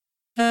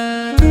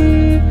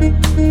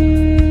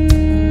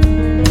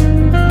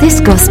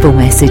This gospel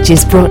message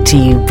is brought to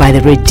you by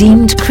the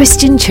Redeemed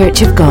Christian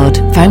Church of God,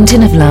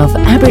 Fountain of Love,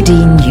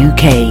 Aberdeen,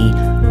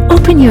 UK.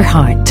 Open your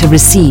heart to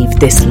receive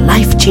this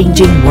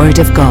life-changing Word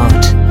of God.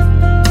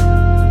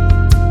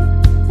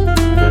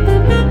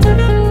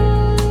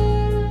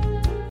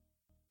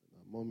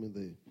 Mommy,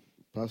 the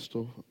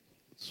pastor,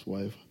 his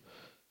wife,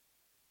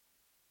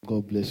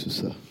 God bless you,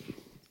 sir.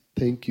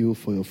 Thank you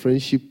for your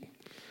friendship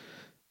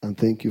and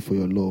thank you for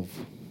your love.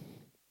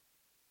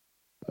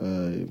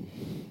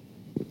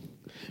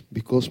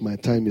 Because my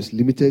time is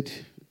limited,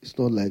 it's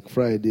not like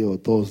Friday or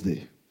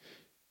Thursday.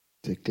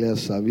 It's a clear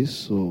service,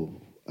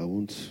 so I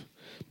won't.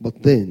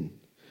 But then,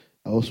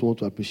 I also want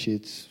to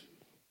appreciate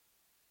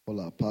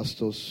all our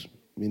pastors,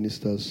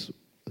 ministers,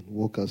 and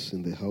workers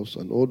in the house,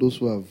 and all those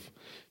who have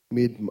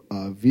made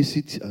our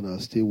visit and our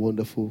stay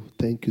wonderful.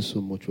 Thank you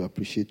so much. We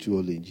appreciate you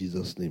all in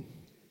Jesus' name.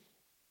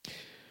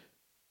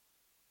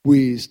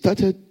 We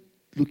started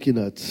looking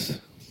at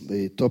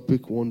the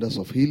topic, Wonders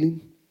of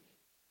Healing,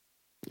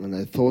 and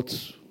I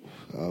thought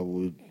I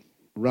would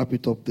wrap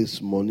it up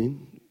this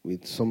morning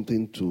with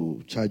something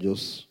to charge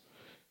us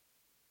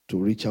to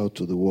reach out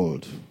to the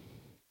world.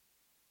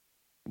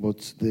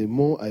 But the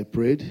more I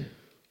prayed,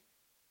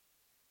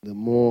 the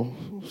more,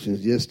 since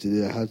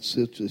yesterday, I had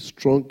such a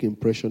strong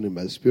impression in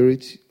my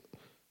spirit,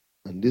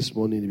 and this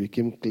morning it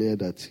became clear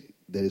that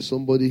there is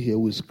somebody here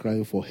who is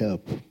crying for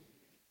help.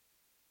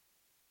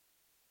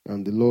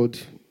 And the Lord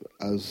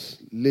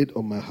has laid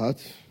on my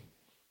heart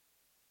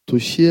to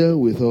share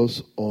with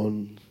us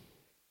on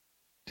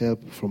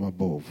help from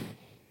above.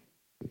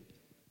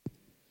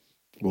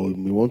 Well,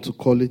 we want to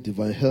call it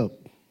divine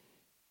help.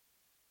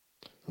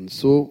 And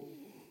so,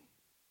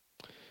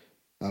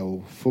 I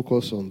will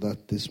focus on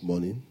that this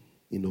morning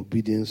in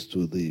obedience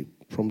to the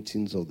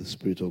promptings of the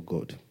Spirit of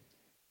God.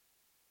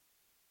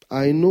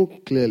 I know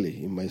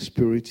clearly in my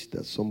spirit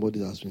that somebody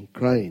has been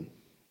crying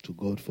to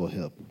God for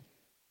help.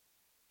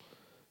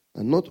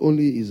 And not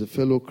only is the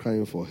fellow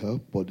crying for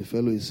help, but the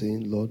fellow is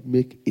saying, Lord,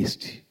 make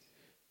haste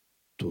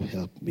to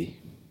help me.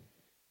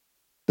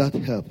 That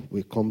help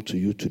will come to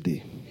you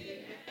today.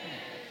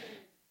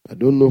 I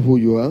don't know who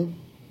you are.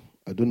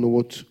 I don't know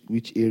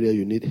which area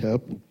you need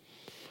help.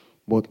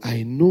 But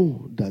I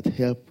know that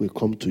help will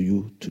come to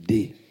you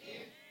today.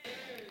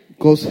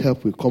 God's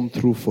help will come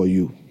through for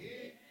you.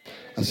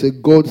 I say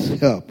God's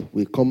help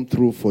will come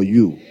through for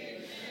you.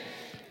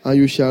 And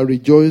you shall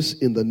rejoice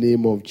in the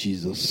name of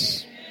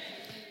Jesus.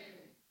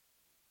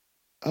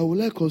 I would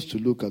like us to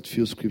look at a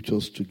few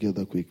scriptures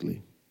together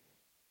quickly.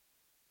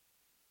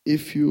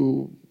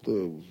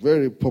 The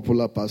very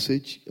popular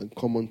passage and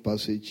common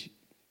passage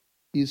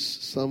is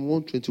Psalm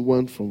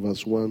 121 from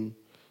verse 1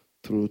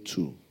 through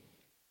 2.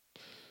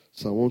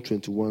 Psalm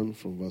 121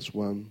 from verse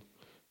 1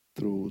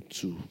 through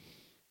 2.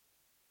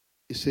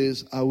 It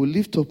says, I will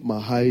lift up my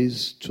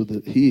eyes to the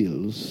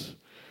hills,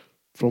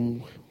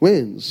 from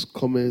whence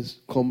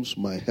comes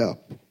my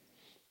help.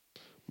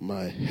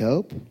 My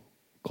help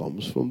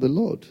comes from the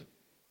Lord,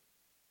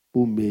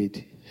 who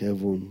made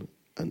heaven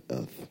and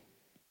earth.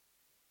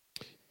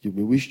 You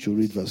may wish to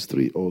read verse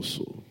 3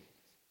 also.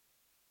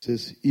 It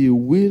says, He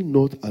will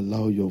not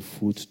allow your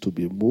foot to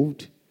be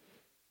moved.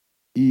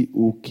 He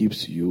who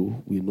keeps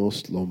you will not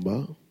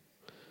slumber.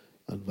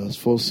 And verse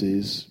 4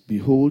 says,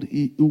 Behold,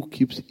 he who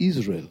keeps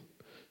Israel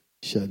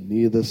shall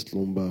neither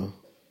slumber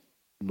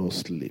nor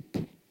sleep.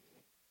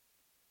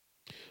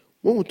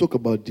 When we talk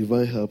about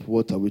divine help,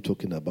 what are we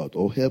talking about?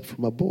 Or help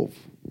from above?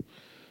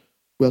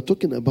 We are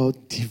talking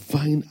about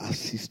divine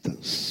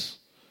assistance.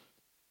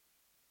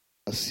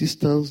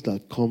 Assistance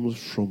that comes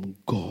from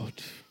God.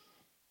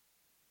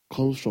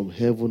 Comes from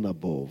heaven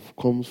above.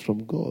 Comes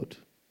from God.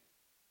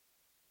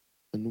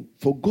 And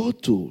for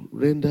God to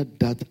render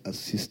that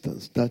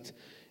assistance, that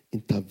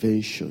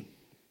intervention,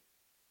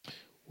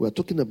 we are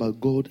talking about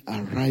God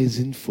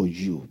arising for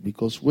you.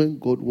 Because when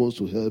God wants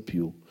to help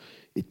you,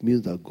 it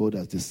means that God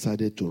has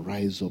decided to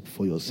rise up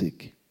for your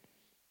sake.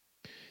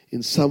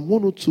 In Psalm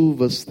 102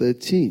 verse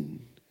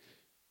 13,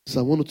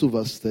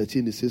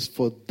 it says,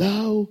 For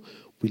thou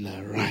will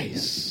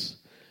arise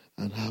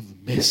and have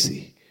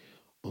mercy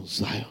on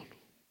Zion.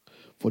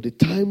 For the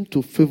time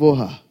to favor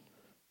her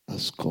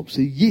has come.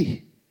 Say,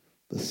 yea,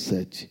 the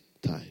set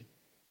time.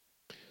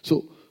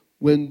 So,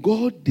 when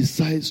God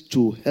decides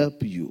to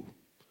help you,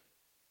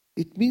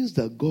 it means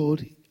that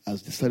God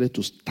has decided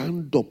to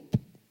stand up.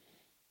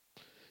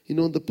 You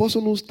know, the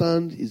person who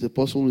stands is the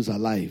person who is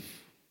alive.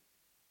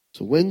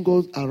 So when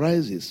God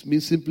arises,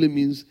 simply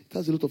means, it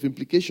has a lot of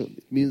implication.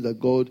 It means that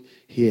God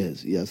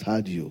hears, He has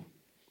heard you.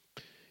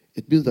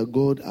 It means that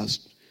God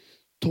has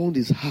turned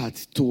His heart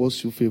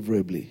towards you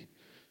favorably.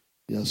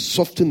 He has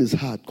softened His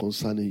heart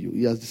concerning you.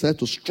 He has decided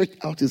to stretch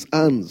out His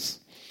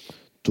hands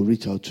to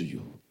reach out to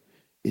you.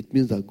 It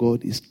means that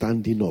God is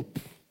standing up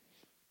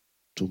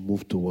to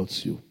move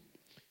towards you.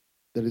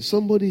 There is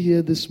somebody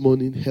here this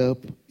morning,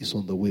 help is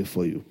on the way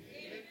for you.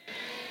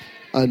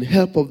 And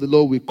help of the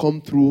Lord will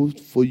come through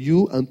for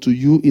you and to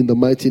you in the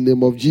mighty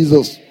name of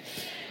Jesus.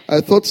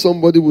 I thought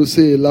somebody would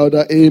say a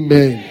louder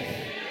amen.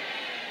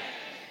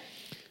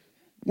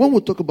 When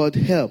we talk about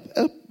help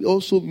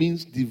also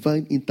means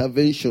divine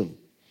intervention.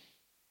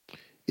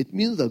 It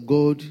means that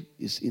God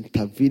is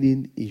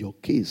intervening in your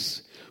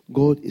case.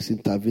 God is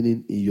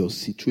intervening in your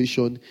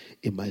situation,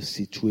 in my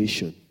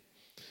situation.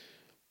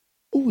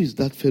 Who is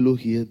that fellow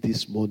here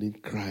this morning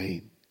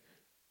crying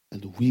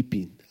and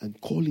weeping and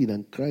calling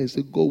and crying?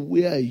 Say, God,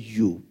 where are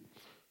you?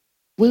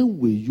 When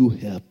will you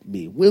help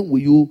me? When will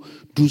you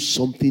do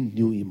something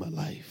new in my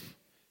life?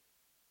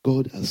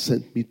 God has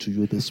sent me to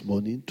you this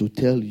morning to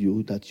tell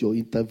you that your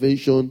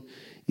intervention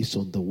is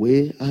on the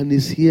way and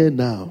is here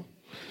now.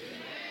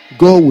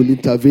 God will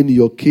intervene in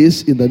your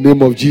case in the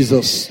name of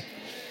Jesus.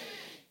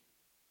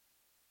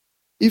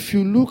 If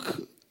you look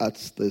at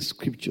the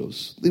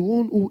scriptures, the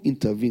one who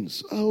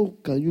intervenes, how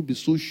can you be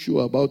so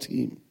sure about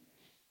him?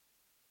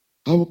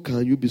 How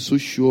can you be so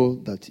sure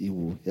that he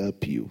will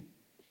help you?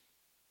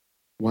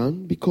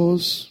 One,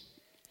 because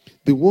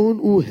the one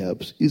who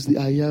helps is the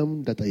I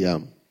am that I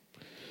am.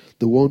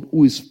 The one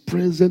who is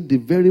present, the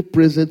very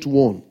present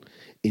one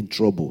in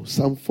trouble.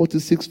 Psalm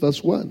 46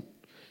 verse 1.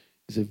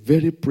 It's a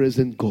very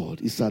present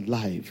God. It's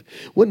alive.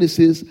 When it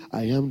says,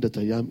 I am that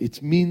I am,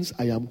 it means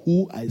I am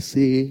who I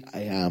say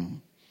I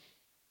am.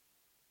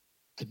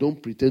 I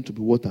don't pretend to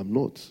be what I'm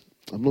not.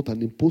 I'm not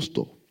an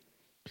impostor.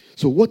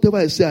 So whatever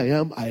I say I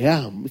am, I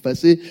am. If I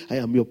say I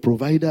am your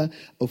provider,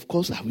 of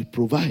course I will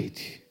provide.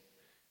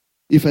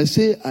 If I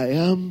say I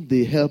am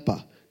the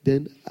helper,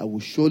 then I will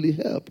surely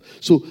help.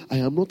 So I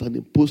am not an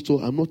impostor.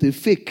 I'm not a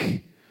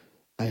fake.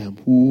 I am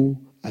who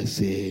I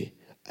say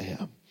I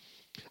am.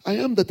 I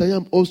am that I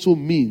am also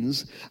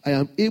means I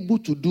am able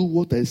to do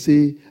what I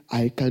say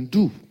I can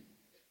do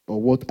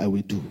or what I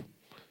will do.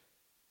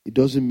 It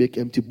doesn't make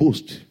empty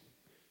boast.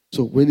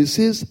 So when it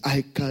says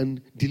I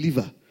can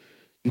deliver,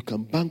 you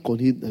can bank on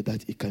it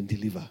that it can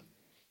deliver.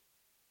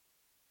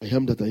 I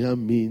am that I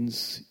am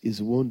means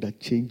is one that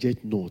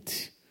changeth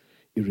not.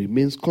 It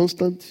remains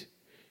constant.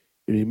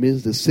 It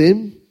remains the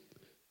same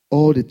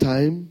all the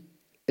time,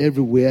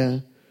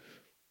 everywhere.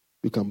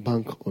 You can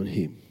bank on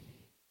him.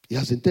 He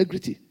has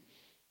integrity.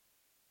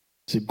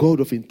 It's a God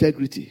of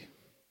integrity.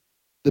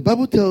 The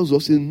Bible tells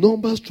us in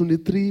Numbers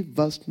 23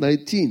 verse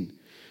 19.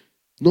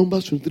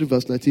 Numbers 23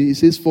 verse 19, it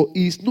says, for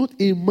he is not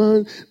a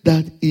man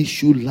that he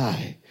should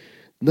lie,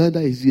 neither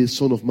is he a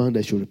son of man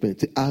that should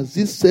repent. As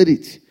he said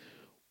it,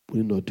 will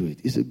he not do it?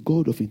 It's a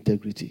God of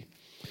integrity.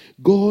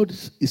 God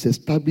is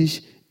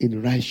established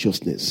in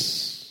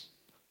righteousness.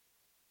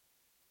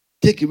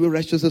 Take away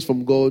righteousness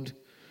from God,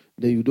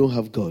 then you don't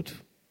have God.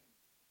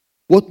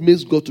 What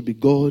makes God to be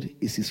God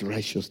is his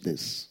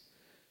righteousness.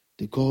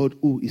 The God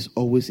who is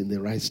always in the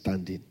right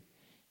standing.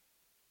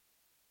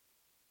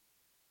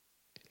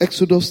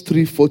 Exodus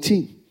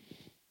 3:14.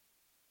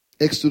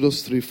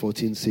 Exodus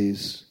 3:14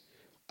 says,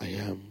 I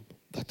am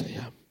that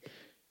I am.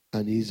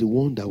 And he is the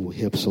one that will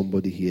help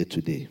somebody here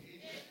today.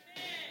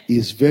 He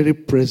is very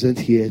present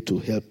here to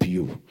help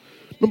you.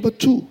 Number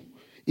 2,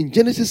 in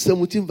Genesis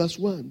 17 verse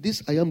 1,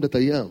 this I am that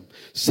I am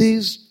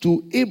says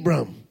to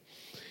Abraham,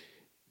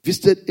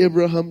 visited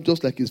Abraham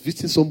just like he's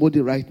visiting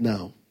somebody right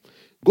now.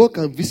 God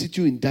can visit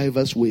you in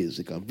diverse ways.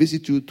 He can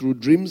visit you through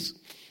dreams.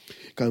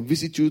 He can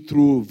visit you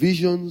through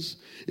visions.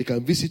 He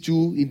can visit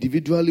you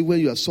individually when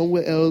you are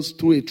somewhere else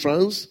through a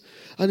trance.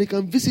 And he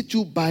can visit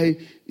you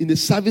in a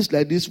service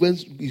like this when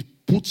he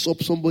puts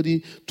up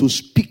somebody to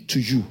speak to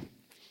you.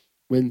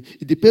 When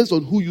it depends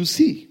on who you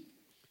see.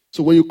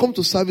 So when you come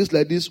to service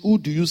like this, who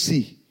do you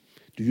see?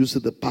 Do you see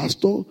the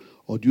pastor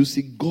or do you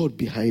see God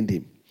behind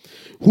him?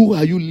 Who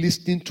are you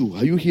listening to?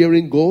 Are you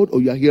hearing God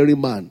or you are hearing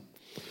man?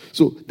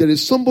 So there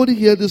is somebody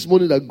here this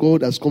morning that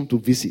God has come to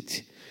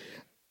visit.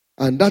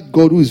 And that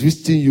God who is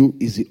visiting you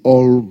is the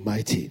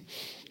Almighty.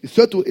 He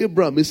said to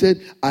Abraham, he said,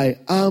 I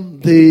am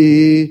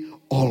the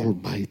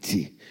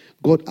Almighty.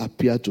 God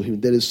appeared to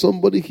him. There is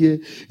somebody here,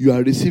 you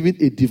are receiving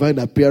a divine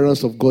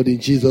appearance of God in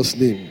Jesus'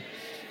 name.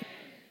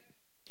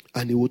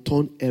 And he will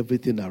turn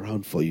everything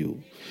around for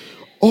you.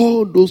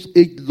 All those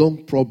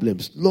age-long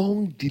problems,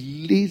 long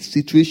delayed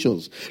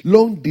situations,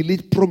 long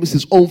delayed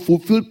promises,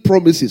 unfulfilled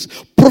promises,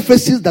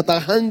 prophecies that are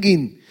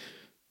hanging,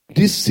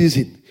 this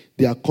season,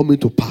 they are coming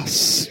to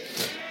pass.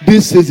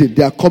 This season,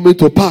 they are coming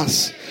to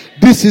pass.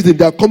 This season,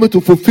 they are coming to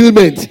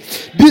fulfillment.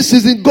 This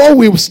season, God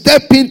will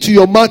step into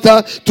your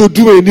matter to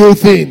do a new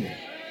thing.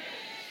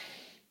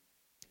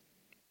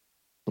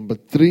 Number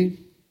 3,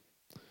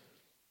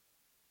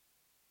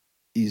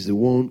 is the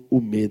one who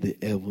made the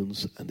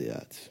heavens and the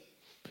earth.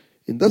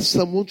 In that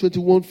Psalm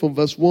 121 from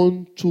verse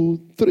 1 to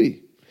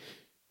 3.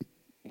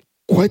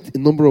 Quite a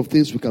number of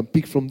things we can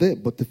pick from there.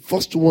 But the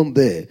first one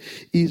there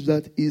is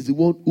that he is the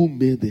one who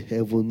made the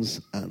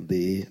heavens and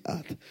the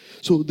earth.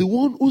 So the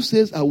one who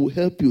says, I will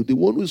help you, the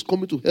one who is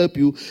coming to help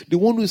you, the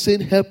one who is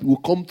saying help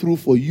will come through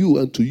for you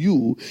and to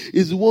you,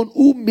 is the one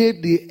who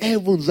made the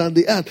heavens and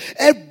the earth.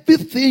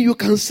 Everything you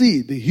can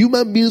see, the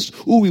human beings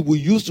who he will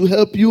use to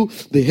help you,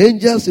 the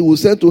angels he will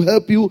send to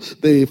help you,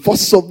 the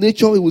forces of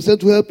nature he will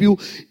send to help you,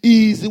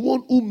 he is the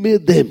one who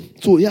made them.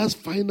 So he has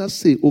final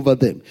say over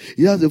them.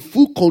 He has a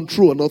full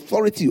control and authority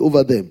authority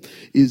over them.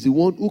 Is the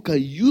one who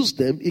can use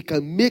them. He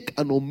can make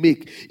and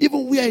unmake.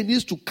 Even where he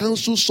needs to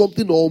cancel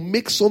something or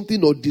make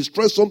something or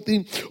destroy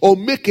something or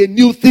make a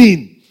new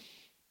thing,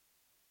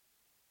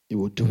 he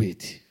will do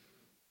it.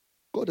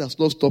 God has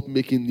not stopped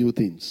making new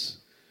things.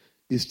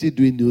 He's still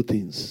doing new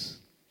things.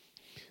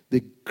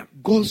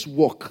 God's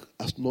work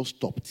has not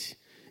stopped.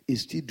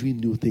 He's still doing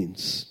new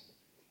things.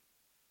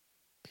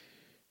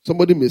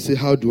 Somebody may say,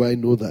 how do I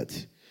know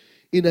that?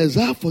 In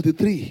Isaiah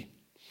 43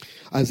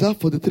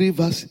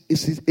 verse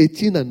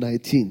 18 and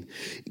 19,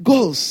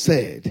 God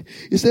said,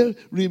 he said,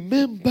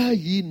 remember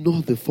ye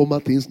not the former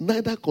things,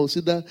 neither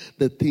consider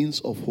the things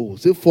of old.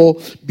 Say, for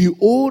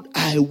behold,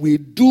 I will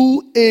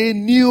do a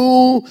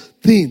new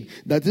thing.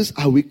 That is,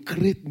 I will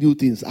create new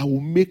things. I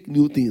will make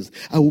new things.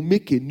 I will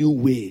make a new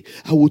way.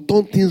 I will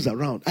turn things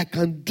around. I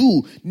can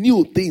do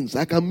new things.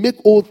 I can make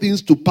old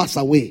things to pass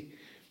away.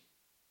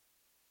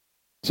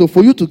 So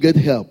for you to get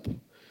help,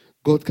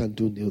 God can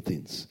do new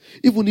things.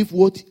 Even if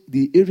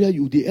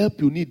the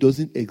help you need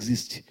doesn't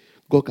exist,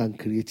 God can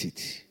create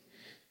it.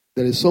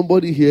 There is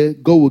somebody here,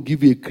 God will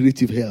give you a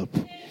creative help.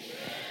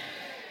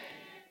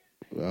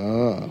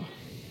 I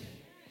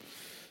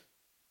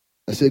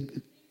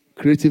said,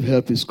 creative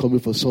help is coming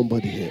for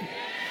somebody here.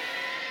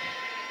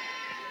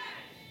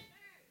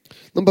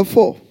 Number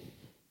 4,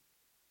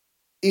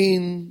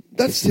 in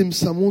that same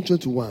Psalm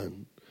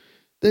 121,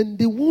 then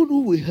the one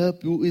who will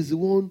help you is the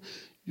one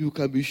you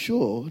can be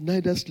sure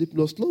neither sleep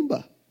nor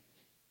slumber.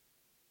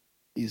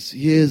 His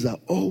ears are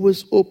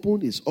always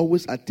open, he's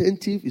always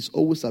attentive, he's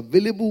always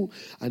available,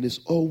 and he's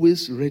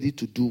always ready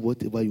to do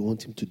whatever you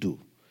want him to do.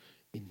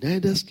 He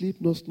neither sleep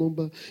nor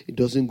slumber. He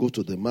doesn't go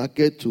to the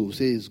market to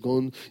say he's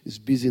gone, he's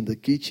busy in the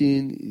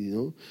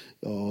kitchen,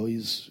 or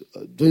he's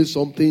doing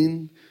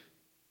something,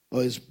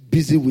 or he's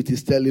busy with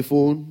his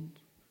telephone,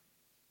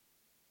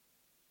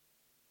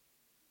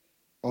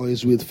 or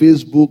he's with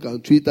Facebook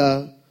and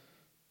Twitter.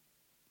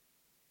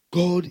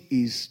 God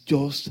is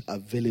just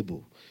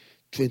available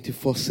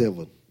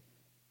 24/7.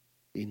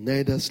 He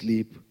neither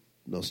sleep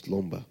nor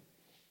slumber.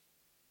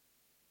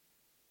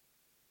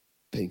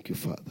 Thank you,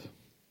 Father.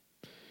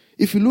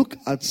 If you look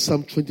at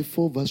Psalm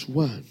 24 verse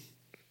 1,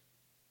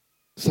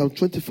 Psalm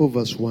 24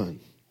 verse 1,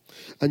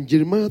 and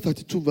Jeremiah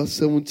 32 verse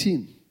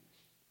 17,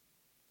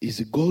 is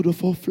the God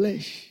of all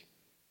flesh.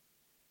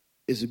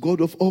 Is the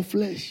God of all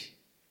flesh.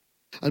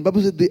 And the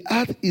Bible said, the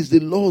earth is the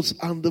Lord's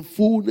and the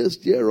fullness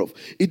thereof.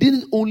 He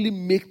didn't only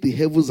make the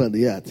heavens and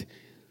the earth.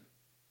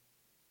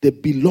 They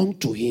belong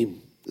to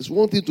him. It's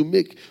one thing to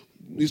make.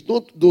 It's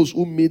not those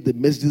who made the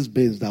Mercedes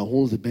Benz that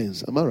owns the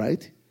Benz. Am I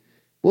right?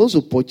 Once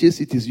you purchase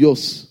it, is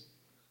yours.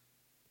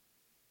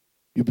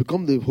 You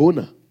become the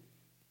owner.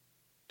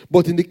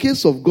 But in the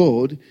case of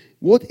God,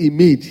 what he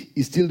made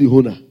is still the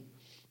owner.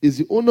 Is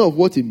the owner of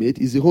what he made,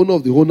 is the owner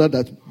of the owner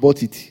that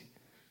bought it.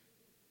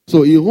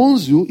 So he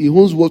owns you, he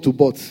owns what you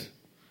bought.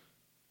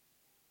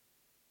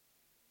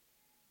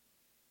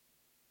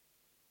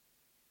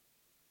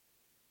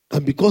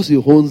 And because he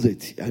owns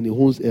it and he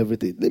owns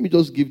everything. Let me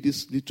just give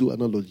this little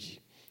analogy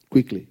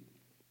quickly.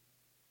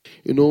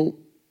 From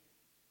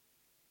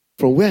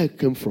where I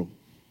came from,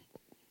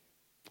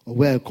 or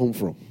where I come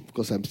from,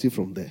 because I'm still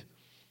from there.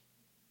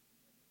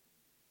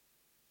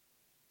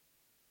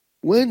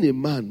 When a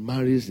man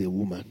marries a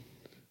woman,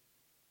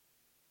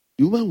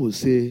 the woman will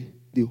say,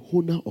 the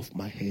owner of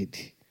my head,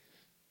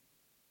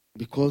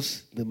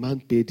 because the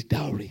man paid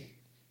dowry.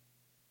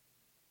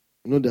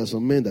 There are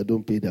some men that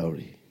don't pay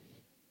dowry.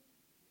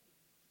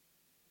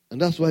 And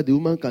that's why the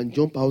woman can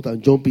jump out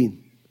and jump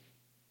in.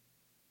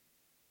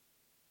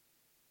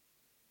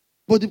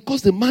 But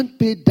because the man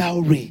paid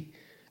dowry,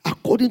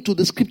 according to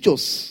the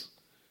scriptures,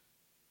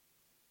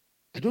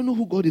 I don't know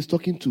who God is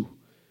talking to.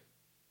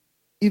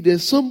 If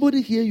there's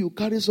somebody here, you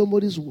carry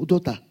somebody's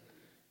daughter,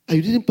 and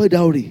you didn't pay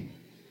dowry,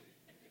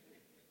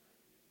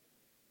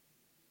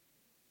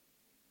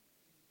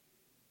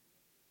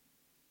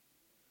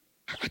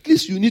 at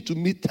least you need to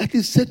at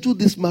least settle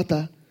this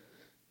matter.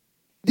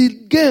 The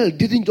girl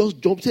didn't just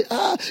jump, say,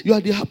 you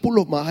are the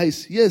apple of my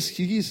eyes. Yes,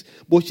 she is.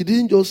 But she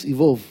didn't just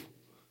evolve.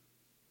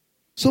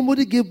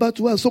 Somebody gave birth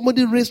to her.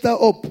 Somebody raised her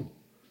up.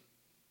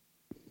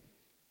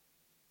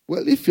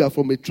 Well, if you are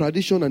from a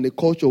tradition and a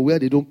culture where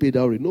they don't pay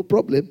dowry, no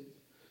problem.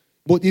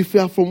 But if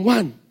you are from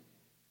one,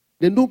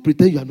 then don't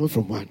pretend you are not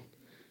from one.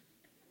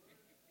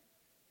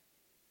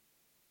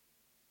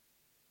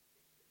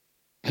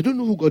 I don't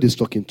know who God is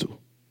talking to.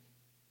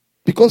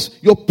 Because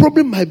your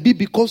problem might be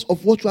because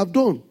of what you have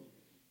done.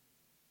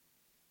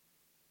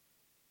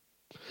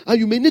 And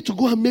you may need to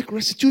go and make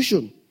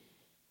restitution.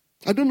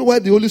 I don't know why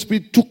the Holy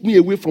Spirit took me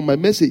away from my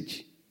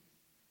message.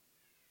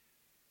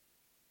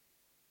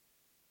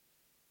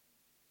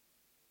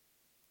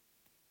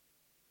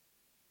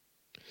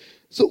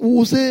 So we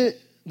will say,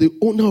 the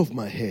owner of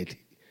my head,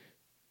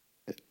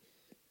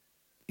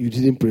 you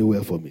didn't pray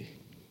well for me.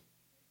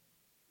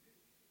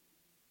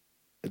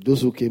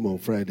 Those who came on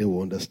Friday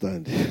will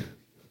understand.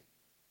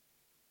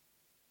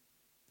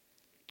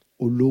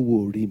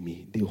 Olowo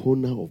Orimi, the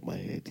owner of my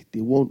head, the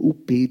one who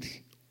paid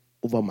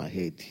over my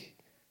head.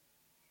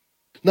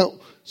 Now,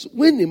 so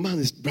when a man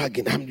is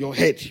bragging, I'm your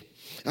head,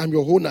 I'm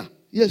your owner.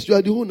 Yes, you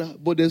are the owner,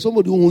 but there's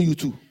somebody who owns you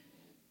too.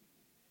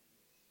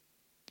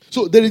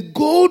 So there is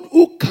God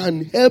who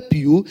can help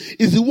you,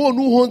 is the one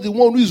who owns the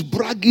one who is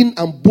bragging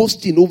and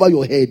boasting over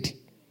your head.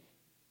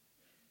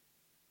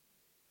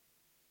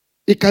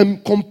 It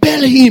can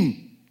compel him.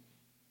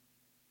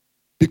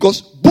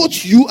 Because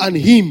both you and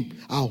him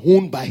are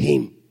owned by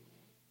him.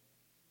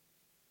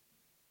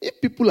 If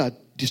people are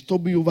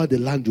disturbing you over the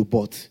land you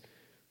bought,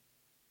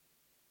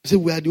 say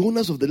we are the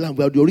owners of the land,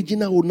 we are the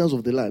original owners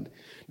of the land.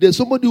 There's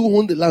somebody who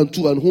owns the land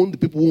too and owns the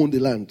people who own the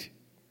land.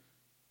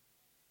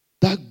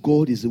 That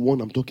God is the one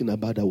I'm talking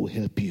about that will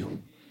help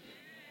you.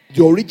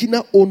 The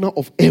original owner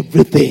of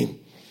everything.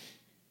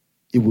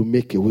 It will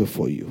make a way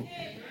for you.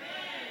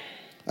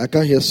 I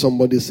can't hear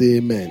somebody say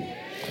amen.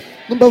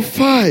 Number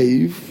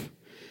 5.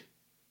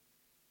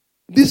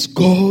 This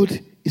God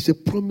is a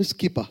promise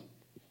keeper.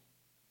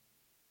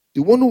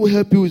 The one who will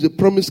help you is a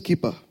promise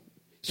keeper.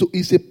 So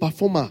he's a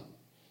performer.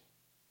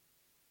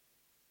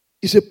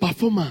 He's a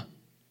performer.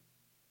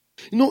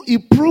 You know, he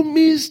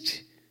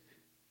promised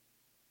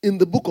in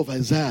the book of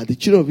Isaiah, the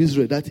children of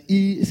Israel, that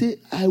he said,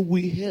 I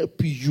will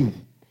help you.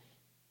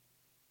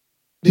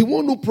 The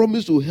one who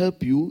promised to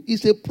help you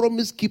is a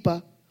promise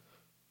keeper.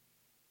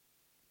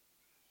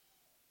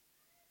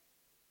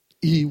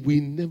 He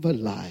will never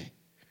lie.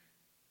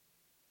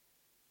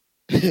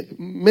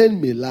 Men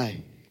may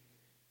lie.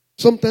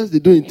 Sometimes they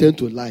don't intend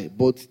to lie,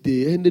 but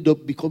they ended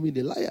up becoming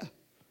a liar.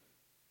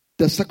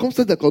 The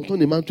circumstance that can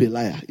turn a man to a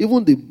liar,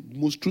 even the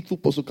most truthful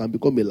person can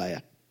become a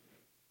liar.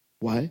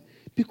 Why?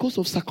 Because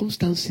of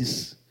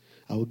circumstances.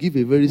 I will give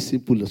a very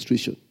simple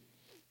illustration.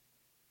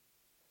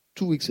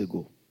 2 weeks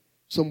ago,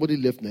 somebody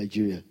left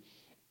Nigeria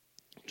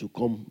to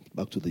come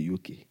back to the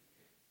UK.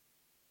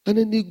 And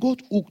then he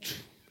got hooked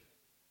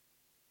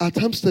at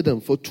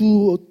Amsterdam for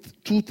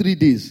 3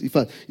 days. In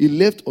fact, he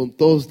left on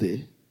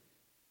Thursday.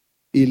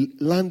 He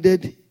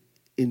landed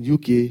in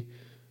UK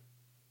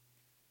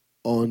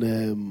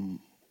on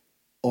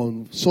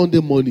Sunday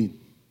morning.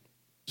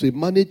 So he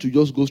managed to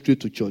just go straight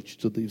to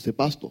church. So he's a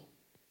pastor.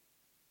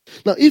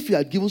 Now, if you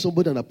had given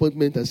somebody an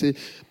appointment and say,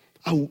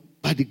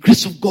 by the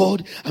grace of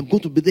God, I'm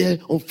going to be there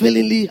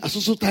unfailingly at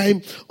social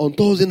time on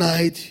Thursday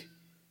night,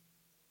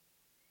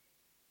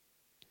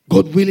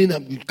 God willing,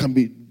 it can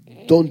be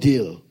done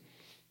deal.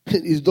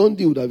 It's done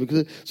deal with that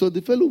because so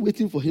the fellow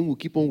waiting for him will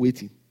keep on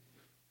waiting.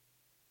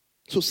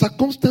 So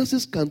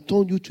circumstances can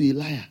turn you to a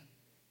liar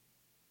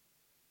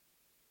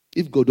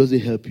if God doesn't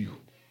help you.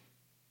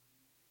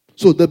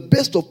 So the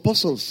best of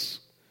persons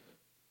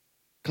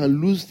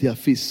can lose their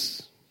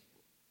face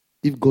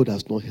if God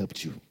has not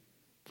helped you.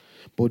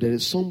 But there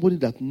is somebody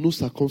that no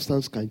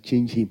circumstance can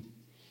change him.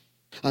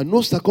 And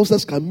no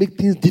circumstance can make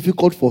things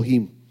difficult for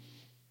him.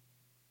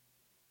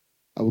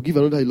 I will give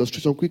another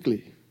illustration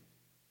quickly.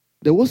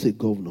 There was a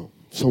governor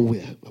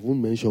somewhere, I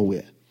won't mention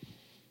where.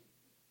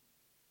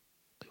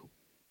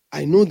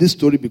 I know this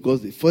story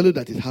because the fellow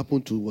that it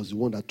happened to was the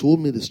one that told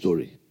me the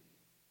story.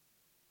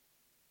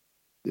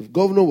 The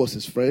governor was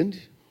his friend.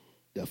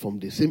 They are from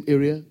the same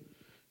area.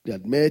 They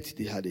had met.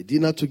 They had a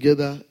dinner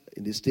together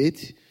in the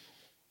state,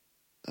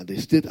 at the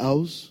state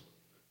house.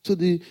 So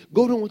the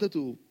governor wanted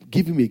to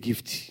give him a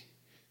gift.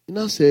 He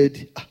now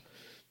said,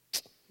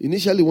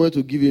 initially wanted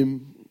to give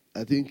him,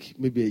 I think,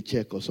 maybe a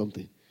check or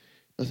something.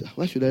 I said,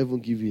 why should I even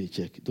give you a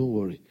check? Don't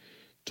worry.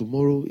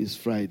 Tomorrow is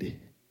Friday.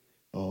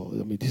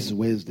 This is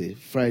Wednesday.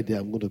 Friday,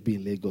 I'm going to be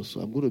in Lagos. So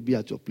I'm going to be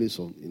at your place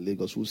in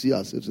Lagos. We'll see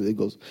ourselves in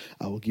Lagos.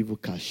 I will give you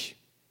cash.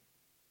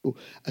 Oh,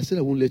 I said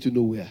I won't let you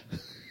know where.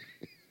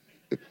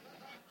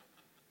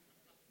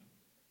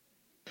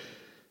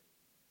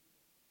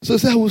 So I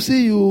said, I will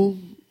see you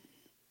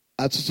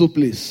at so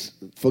place.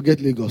 Forget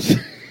Lagos.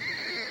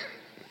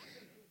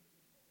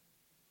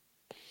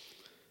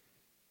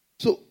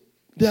 So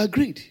they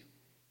agreed.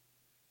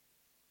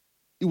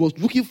 He was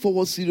looking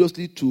forward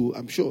seriously to,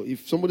 I'm sure,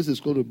 if somebody is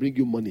going to bring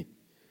you money,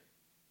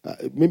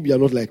 maybe you're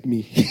not like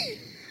me.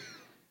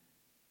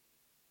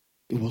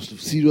 He was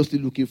seriously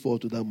looking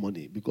forward to that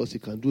money because he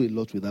can do a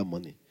lot with that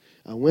money.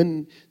 And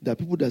when there are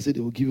people that say they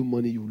will give you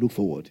money, you look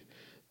forward.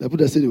 There are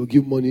people that say they will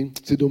give money,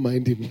 say don't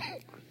mind him.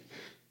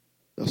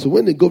 So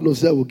when the governor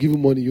says I will give you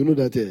money, you know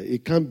that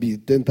it can't be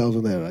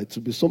 10,000 naira. It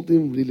will be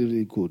something really,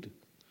 really good.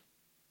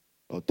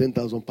 Or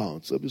 10,000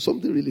 pounds. So it will be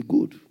something really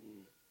good.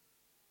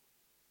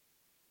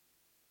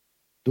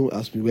 Don't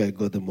ask me where I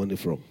got the money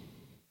from.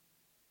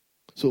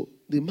 So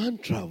the man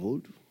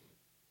traveled,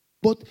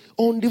 but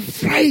on the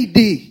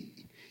Friday,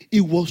 he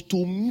was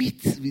to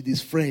meet with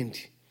his friend.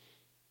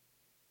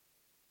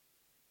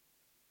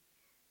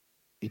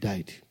 He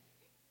died.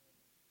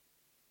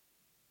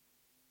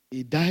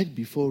 He died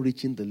before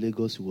reaching the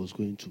Lagos he was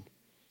going to.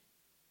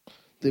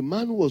 The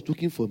man who was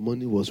looking for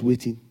money was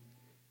waiting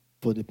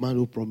for the man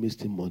who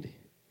promised him money.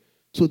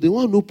 So the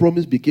one who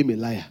promised became a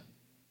liar.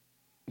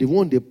 The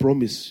one they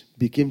promised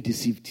became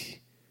deceived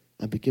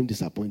and became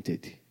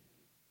disappointed.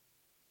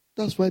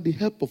 That's why the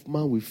help of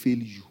man will fail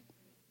you.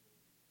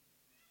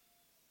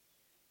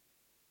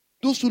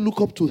 Those who look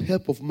up to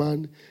help of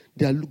man,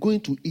 they are going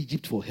to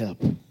Egypt for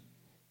help.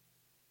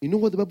 You know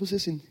what the Bible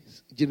says in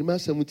Jeremiah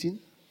 17?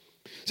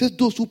 It says,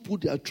 those who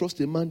put their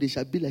trust in man, they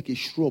shall be like a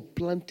shrub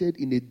planted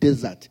in a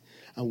desert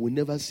and will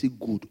never see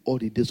good all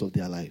the days of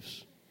their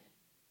lives.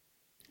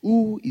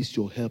 Who is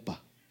your helper?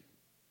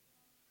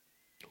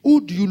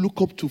 Who do you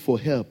look up to for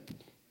help?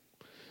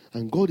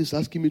 And God is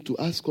asking me to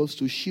ask us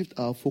to shift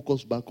our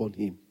focus back on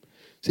him.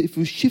 So if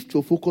you shift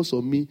your focus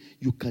on me,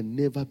 you can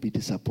never be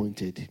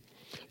disappointed.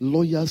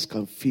 Lawyers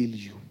can fail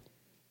you.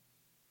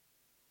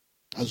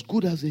 As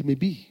good as they may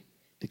be,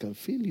 they can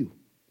fail you.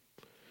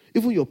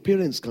 Even your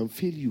parents can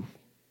fail you.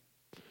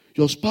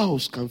 Your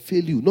spouse can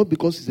fail you, not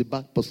because he's a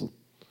bad person.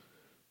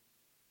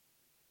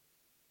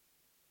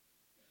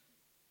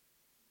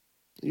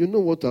 You know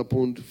what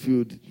happened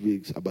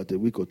about a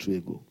week or two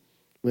ago,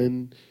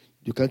 when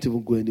you can't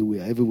even go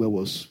anywhere. Everywhere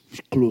was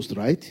closed,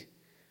 right?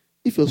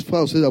 If your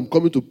spouse says, I'm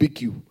coming to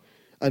pick you,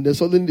 and then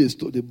suddenly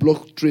they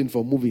block train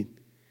from moving,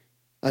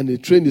 and the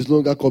train is no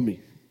longer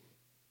coming,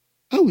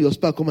 how will your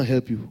spouse come and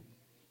help you?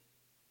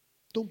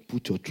 Don't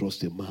put your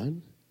trust in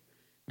man.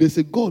 There's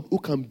a God who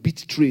can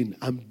beat train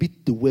and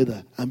beat the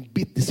weather and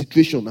beat the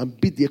situation and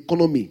beat the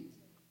economy.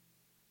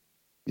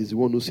 He's the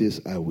one who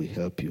says, I will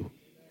help you.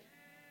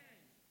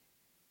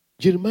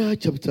 Jeremiah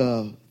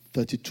chapter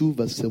 32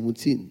 verse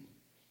 17.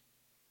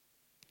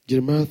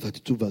 Jeremiah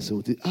 32 verse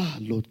 17. Ah,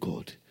 Lord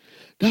God,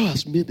 thou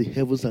hast made the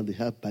heavens and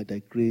the earth by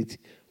thy great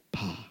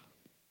power.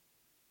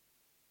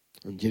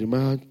 And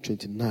Jeremiah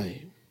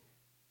 29,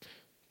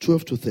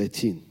 12 to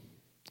 13.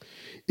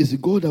 Is a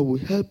God that will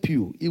help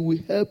you. He will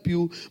help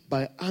you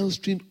by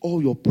answering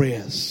all your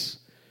prayers.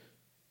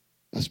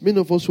 As many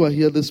of us who are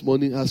here this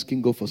morning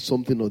asking God for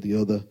something or the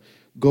other,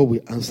 God will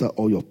answer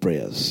all your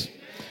prayers.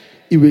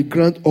 He will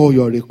grant all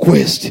your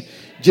requests.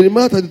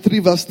 Jeremiah 33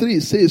 verse 3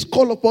 says,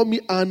 call upon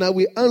me and I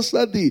will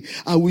answer thee.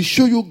 I will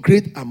show you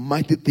great and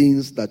mighty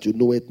things that you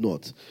know it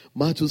not.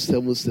 Matthew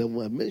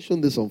 7:7. I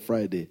mentioned this on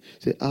Friday.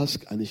 Say,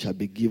 ask and it shall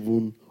be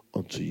given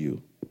unto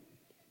you.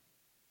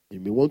 You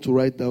may want to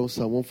write down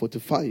Psalm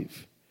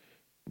 145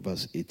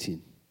 verse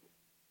 18.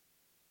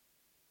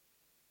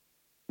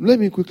 Let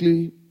me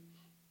quickly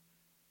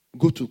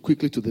go to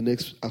the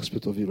next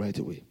aspect of it right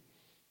away.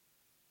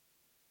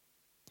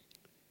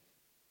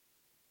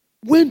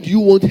 When do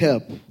you want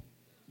help?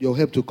 Your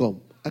help to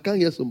come. I can't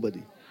hear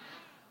somebody.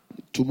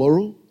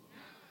 Tomorrow?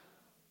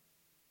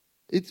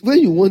 It's when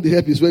you want the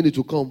help is when it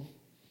will come.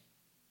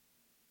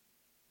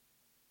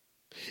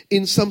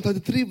 In Psalm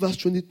 38 verse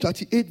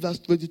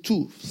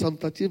 22. Psalm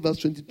 38 verse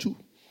 22.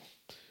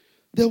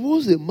 There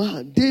was a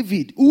man,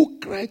 David, who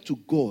cried to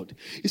God.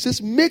 He says,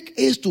 make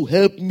haste to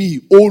help me,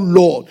 O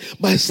Lord,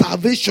 my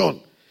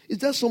salvation. Is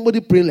there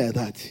somebody praying like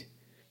that?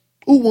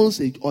 Who wants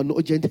an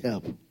urgent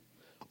help?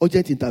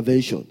 Urgent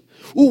intervention?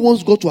 Who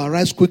wants God to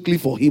arise quickly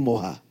for him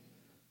or her?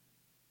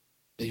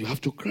 Then you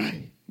have to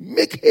cry.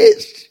 Make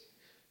haste.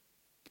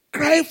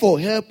 Cry for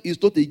help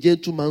is not a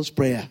gentleman's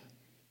prayer.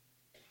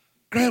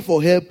 Cry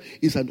for help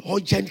is an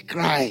urgent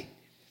cry.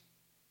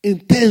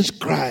 Intense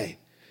cry.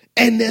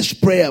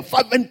 Earnest prayer,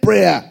 fervent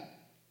prayer.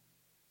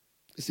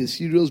 It's a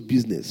serious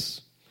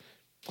business.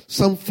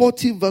 Psalm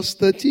 40 verse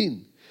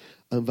 13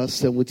 and verse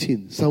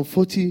 17. Psalm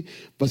 40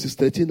 verses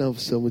 13 and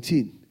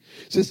 17.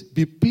 It says,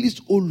 be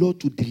pleased, O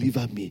Lord, to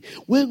deliver me.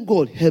 When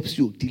God helps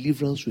you,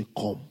 deliverance will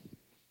come.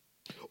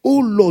 O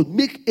Lord,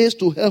 make haste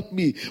to help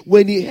me.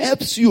 When he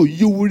helps you,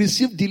 you will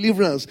receive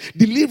deliverance.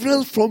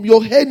 Deliverance from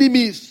your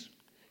enemies.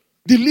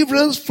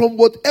 Deliverance from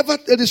whatever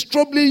that is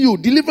troubling you.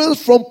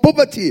 Deliverance from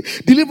poverty.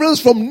 Deliverance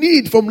from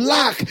need, from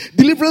lack.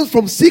 Deliverance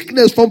from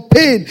sickness, from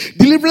pain.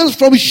 Deliverance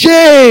from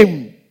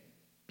shame.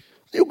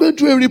 You're going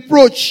through a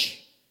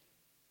reproach.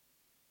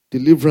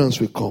 Deliverance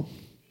will come.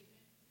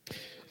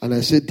 And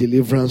I said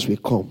deliverance will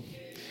come.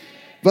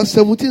 Verse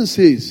 17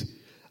 says,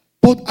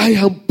 but I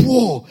am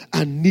poor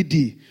and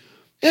needy.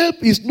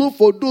 Help is not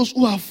for those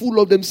who are full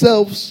of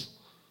themselves.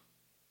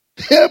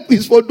 Help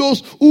is for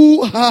those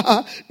who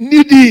are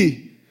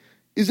needy.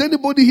 Is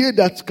anybody here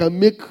that can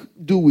make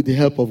do with the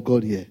help of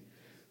God here?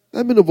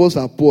 How many of us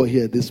are poor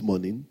here this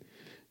morning?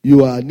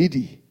 You are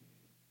needy.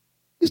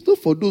 It's not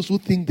for those who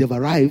think they've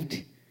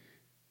arrived.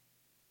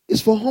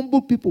 It's for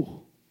humble people.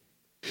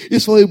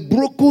 It's for a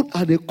broken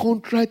and a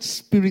contrite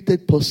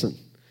spirited person.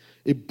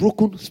 A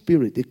broken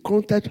spirit, a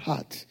contrite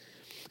heart.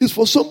 It's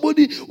for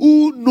somebody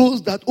who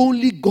knows that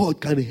only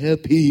God can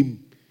help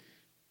him.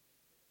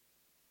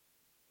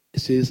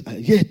 It says,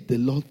 yet the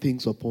Lord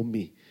thinks upon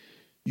me.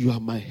 You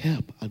are my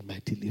help and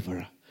my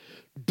deliverer.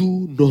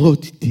 Do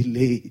not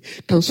delay.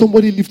 Can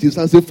somebody lift his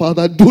hand and say,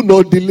 Father, do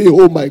not delay,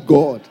 oh my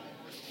God.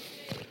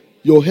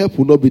 Your help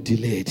will not be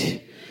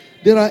delayed.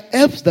 There are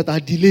helps that are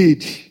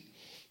delayed.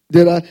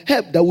 There are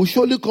help that will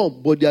surely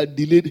come, but they are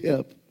delayed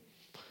help.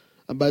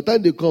 And by the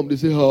time they come, they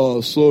say,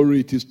 oh, sorry,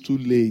 it is too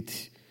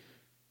late.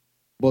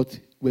 But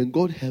when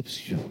God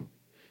helps you,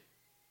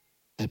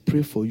 I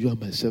pray for you and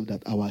myself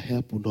that our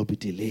help will not be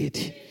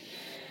delayed.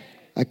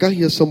 I can't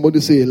hear somebody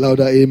say a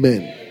louder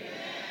amen.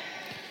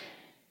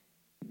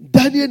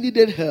 Daniel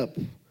needed help,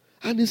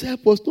 and his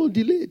help was not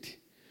delayed.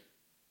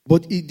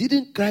 But he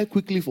didn't cry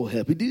quickly for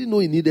help. He didn't know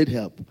he needed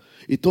help.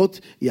 He thought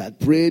he had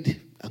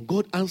prayed and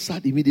God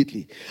answered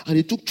immediately. And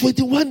it took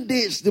 21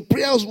 days. The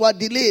prayers were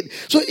delayed.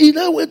 So he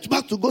now went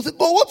back to God and said,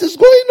 God, what is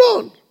going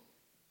on?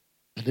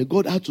 And then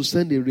God had to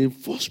send a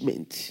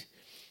reinforcement.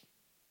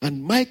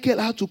 And Michael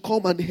had to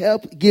come and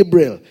help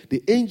Gabriel,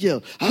 the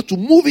angel, had to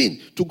move in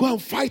to go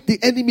and fight the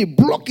enemy,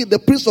 blocking the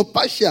prince of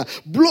Persia,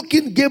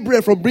 blocking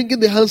Gabriel from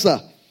bringing the answer.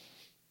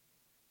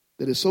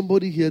 There is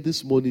somebody here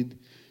this morning,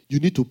 you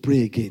need to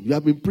pray again. You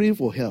have been praying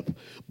for help,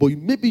 but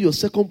maybe your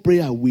second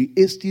prayer will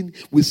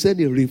send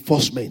a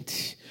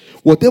reinforcement.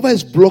 Whatever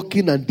is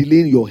blocking and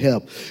delaying your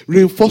help,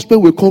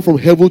 reinforcement will come from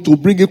heaven to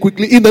bring it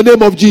quickly in the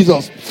name of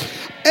Jesus.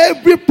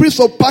 Every prince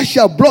of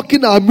Persia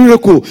blocking our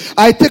miracle,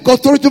 I take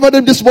authority over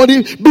them this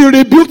morning. Be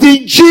rebuked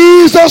in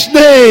Jesus'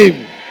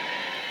 name.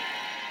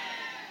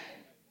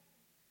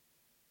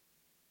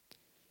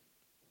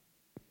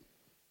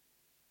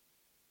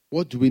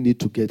 What do we need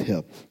to get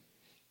help?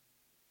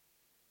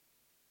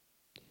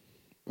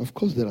 Of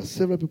course, there are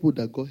several people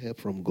that got help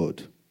from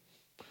God.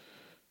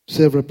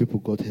 Several people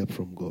got help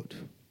from God.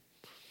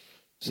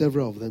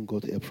 Several of them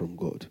got help from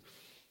God.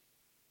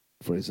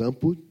 For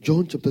example,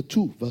 John chapter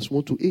 2, verse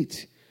 1 to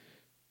 8.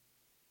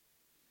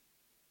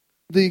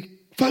 The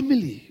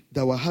family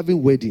that were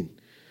having wedding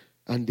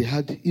and they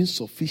had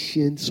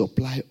insufficient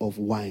supply of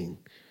wine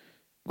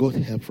got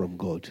help from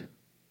God.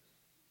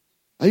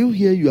 Are you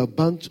here? You are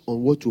banked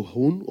on what you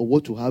own or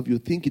what you have. You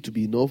think it will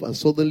be enough and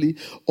suddenly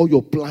all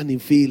your planning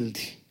failed.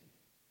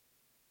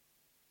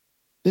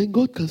 Then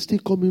God can still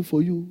come in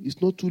for you.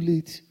 It's not too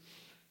late.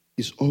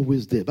 It's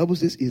always there. The Bible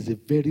says it's a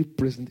very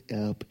present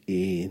help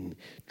in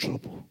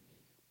trouble.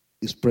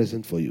 It's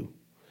present for you.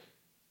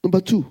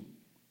 Number 2,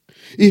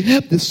 he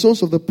helped the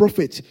sons of the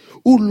prophet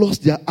who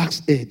lost their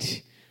axe head.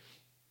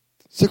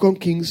 2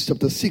 Kings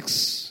chapter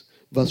 6,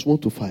 verse 1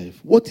 to 5.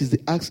 What is the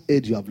axe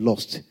head you have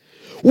lost?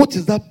 What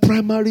is that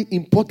primary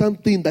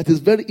important thing that is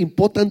very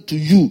important to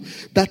you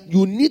that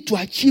you need to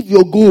achieve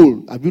your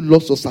goal? Have you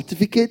lost your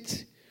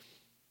certificate?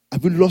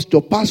 Have you lost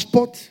your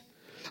passport?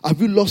 Have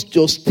you lost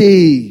your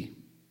stay?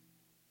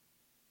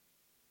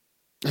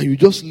 And you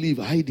just live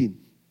hiding.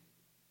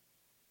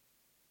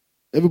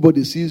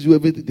 Everybody sees you,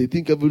 they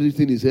think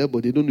everything is here,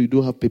 but they don't know you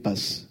don't have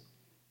papers.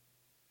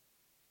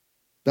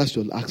 That's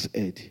your axe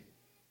head.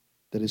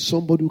 There is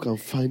somebody who can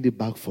find it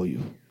back for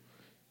you.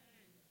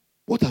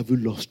 What have you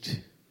lost?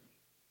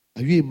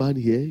 Are you a man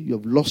here? You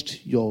have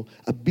lost your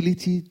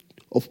ability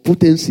of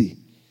potency.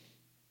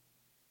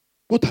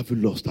 What have you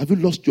lost? Have you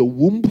lost your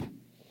womb?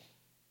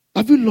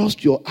 Have you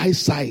lost your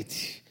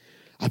eyesight?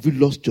 Have you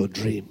lost your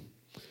dream?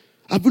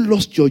 Have you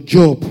lost your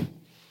job?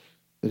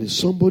 There is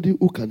somebody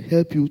who can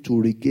help you to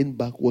regain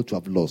back what you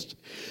have lost.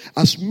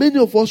 As many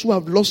of us who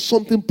have lost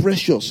something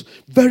precious,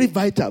 very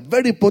vital,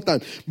 very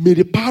important, may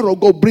the power of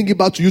God bring it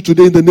back to you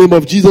today in the name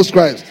of Jesus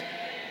Christ.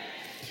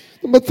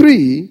 Number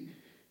 3,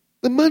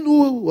 the man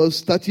who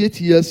was 38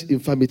 years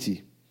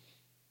infirmity.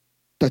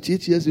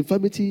 38 years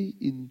infirmity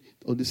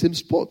on the same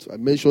spot. I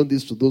mentioned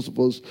this to those of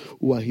us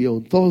who are here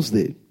on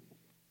Thursday.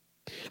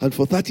 And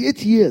for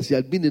 38 years, he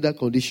had been in that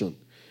condition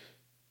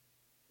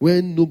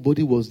when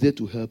nobody was there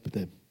to help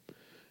them.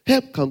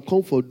 Help can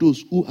come for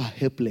those who are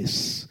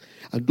helpless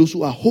and those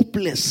who are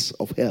hopeless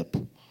of help.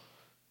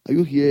 Are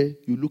you here?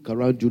 You look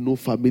around you, no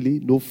family,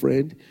 no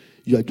friend.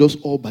 You are just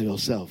all by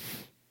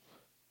yourself.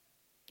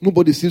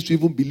 Nobody seems to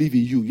even believe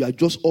in you. You are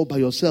just all by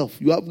yourself.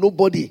 You have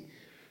nobody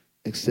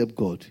except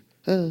God.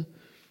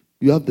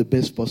 You have the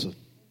best person.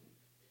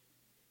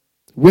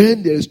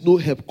 When there is no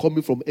help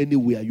coming from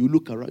anywhere, you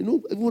look around.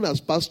 Even as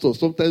pastors,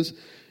 sometimes,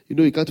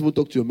 you can't even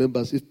talk to your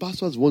members. If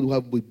pastors is one who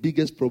have the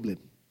biggest problem.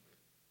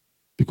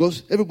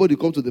 Because everybody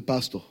comes to the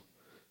pastor,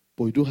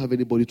 but you don't have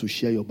anybody to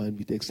share your mind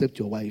with except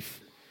your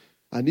wife.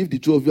 And if the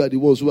two of you are the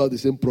ones who have the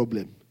same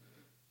problem,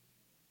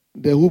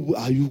 then who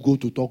are you going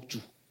to talk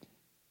to?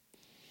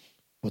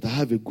 But I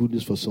have a good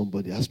news for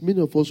somebody. As many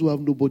of us who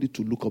have nobody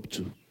to look up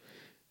to,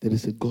 there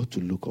is a God to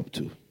look up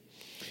to.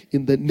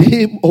 In the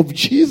name of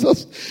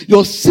Jesus,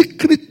 your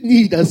secret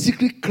need and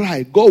secret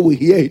cry, God will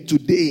hear it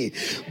today.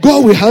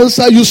 God will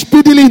answer you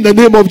speedily in the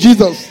name of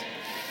Jesus.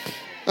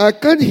 I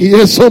can't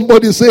hear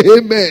somebody say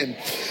amen.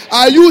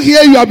 Are you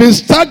here? You have been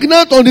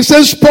stagnant on the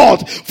same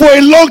spot for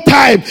a long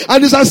time,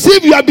 and it's as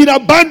if you have been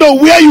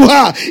abandoned where you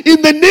are.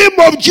 In the name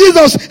of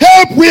Jesus,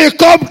 help will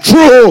come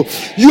true.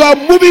 You are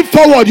moving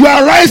forward. You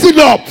are rising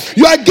up.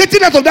 You are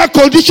getting out of that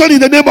condition in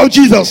the name of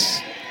Jesus.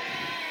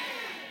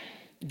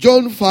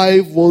 John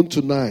 5, 1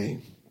 to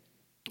 9,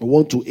 or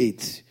 1 to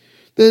 8.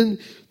 Then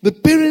the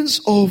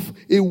parents of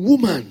a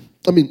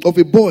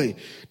boy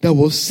that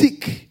was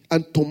sick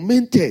and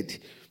tormented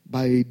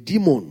by a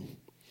demon,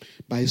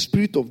 by a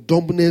spirit of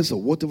dumbness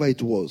or whatever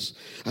it was.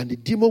 And the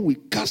demon will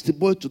cast the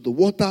boy to the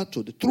water,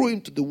 throw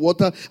him to the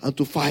water and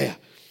to fire.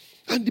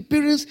 And the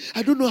parents,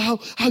 I don't know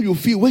how you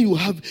feel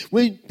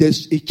when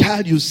there's a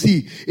child you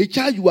see. A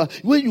child you are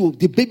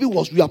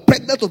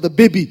pregnant of the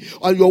baby,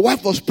 or your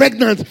wife was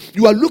pregnant,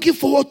 you are looking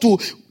forward to,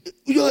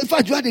 in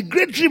fact, you had a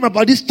great dream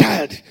about this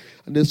child.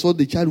 And they saw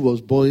the child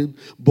was born,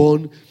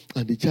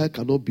 and the child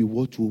cannot be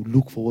what we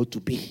look forward to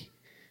be.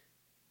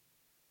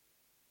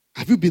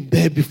 Have you been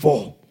there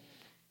before?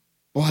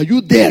 Or are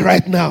you there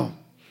right now?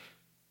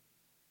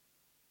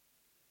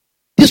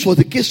 This was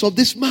the case of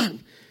this man.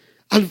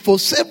 And for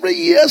several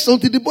years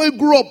until the boy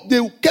grew up,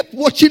 they kept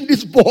watching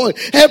this boy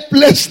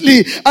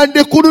helplessly, and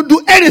they couldn't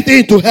do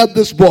anything to help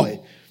this boy.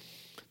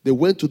 They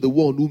went to the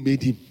one who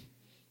made him.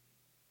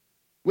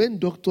 When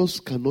doctors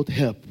cannot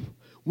help,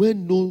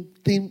 when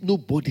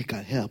nobody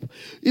can help,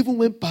 even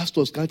when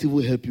pastors can't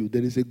even help you,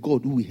 there is a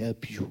God who will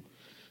help you.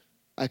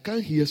 I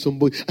can't hear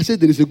somebody. I said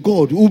there is a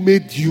God who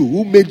made you,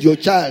 who made your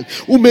child,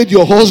 who made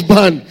your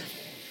husband.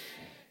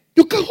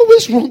 You can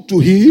always run to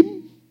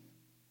him.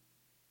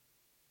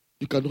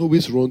 You can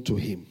always run to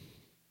him.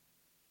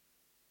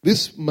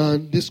 This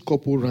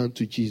couple ran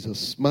to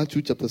Jesus.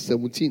 Matthew chapter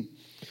 17,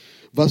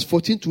 verse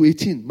 14 to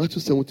 18. Matthew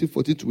 17,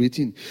 14 to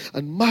 18.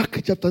 And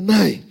Mark chapter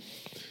 9.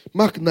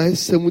 Mark 9,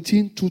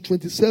 17 to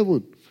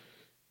 27.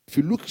 If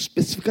you look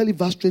specifically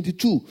verse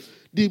 22,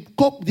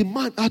 the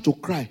man had to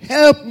cry,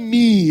 help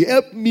me,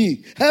 help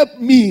me, help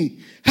me,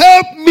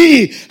 help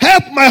me,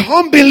 help my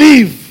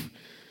unbelief.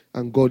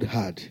 And God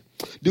heard.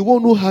 The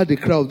one who heard the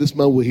cry of this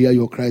man will hear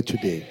your cry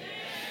today.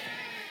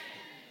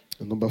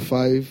 And number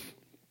 5,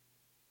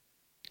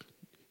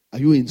 are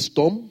you in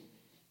storm?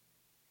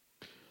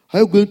 Are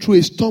you going through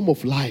a storm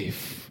of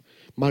life?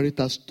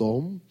 Marital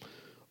storm,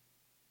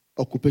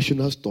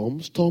 occupational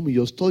storm, storm in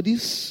your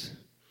studies,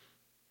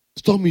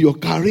 storm in your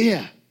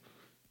career.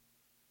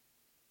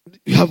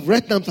 You have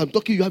right now, I'm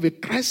talking, you have a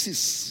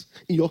crisis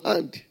in your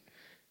hand,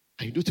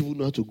 and you don't even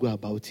know how to go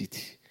about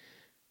it.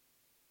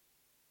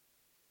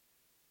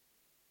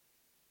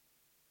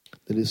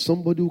 There is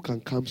somebody who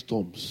can calm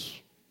storms.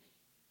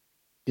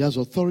 He has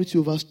authority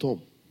over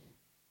storm.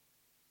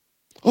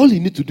 All you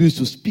need to do is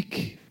to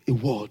speak a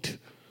word,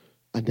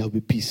 and there will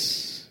be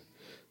peace.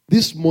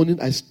 This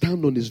morning I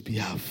stand on his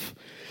behalf,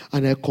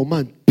 and I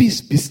command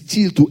peace be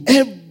still to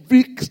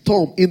every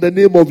storm in the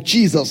name of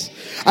Jesus.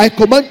 I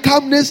command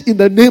calmness in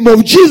the name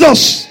of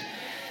Jesus.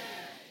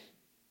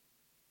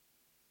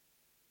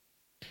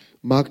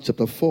 Mark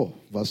chapter 4,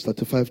 verse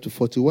 35 to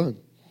 41.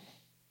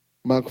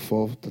 Mark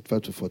 4,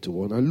 35 to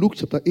 41. And Luke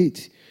chapter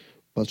 8,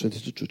 verse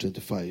 22 to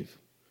 25.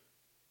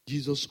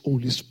 Jesus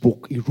only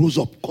spoke. He rose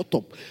up, got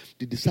up.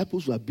 The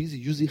disciples were busy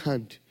using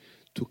hand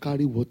to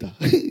carry water.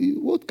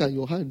 What can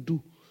your hand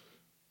do?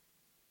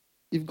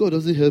 If God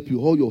doesn't help you,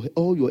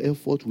 all your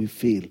effort will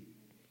fail.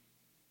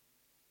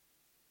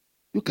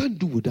 You can't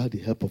do without the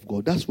help of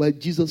God. That's why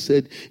Jesus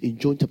said in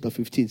John chapter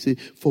 15, say,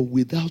 for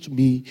without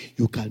me,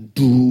 you can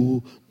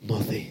do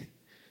nothing.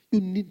 You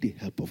need the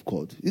help of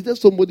God. Is there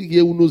somebody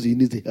here who knows he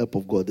needs the help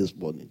of God this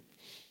morning?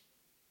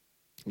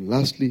 And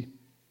lastly,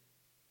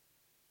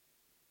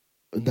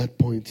 at that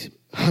point,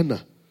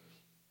 Hannah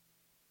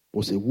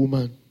was a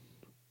woman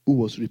who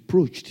was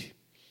reproached.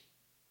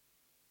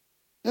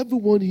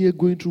 Everyone here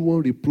going through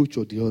one reproach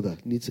or the other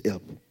needs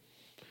help.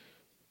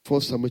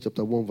 1 Samuel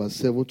chapter 1, verse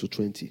 7 to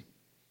 20.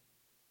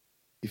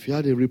 If you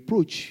had a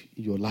reproach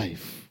in your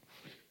life,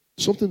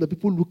 something that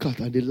people look at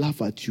and they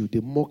laugh at you, they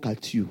mock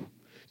at you,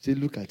 say,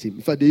 look at him.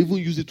 In fact, they even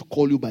use it to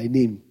call you by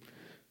name.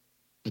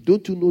 But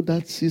don't you know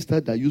that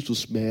sister that used to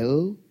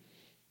smell?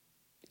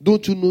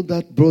 Don't you know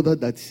that brother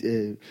I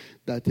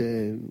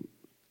don't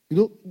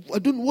know,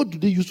 what do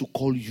they use to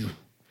call you,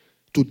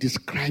 to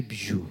describe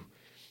you?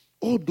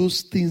 All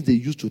those things they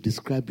use to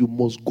describe you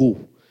must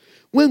go.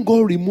 When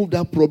God removed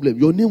that problem,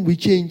 your name will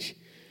change.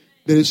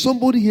 There is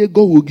somebody here,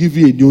 God will give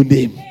you a new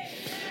name.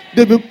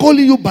 They've been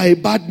calling you by a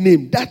bad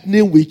name. That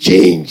name will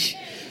change.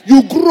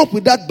 You grew up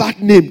with that bad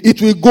name,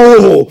 it will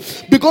go.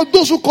 Because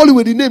those who call you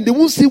with the name, they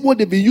won't see what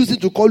they've been using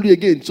to call you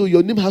again. So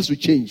your name has to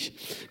change.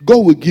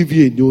 God will give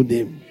you a new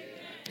name.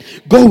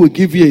 God will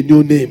give you a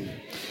new name.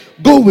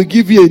 God will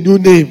give you a new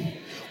name.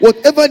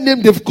 Whatever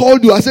name they've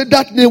called you, I said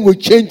that name will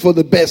change for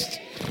the best.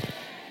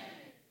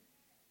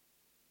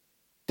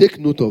 Take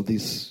note of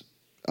this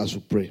as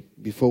we pray,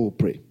 before we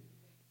pray.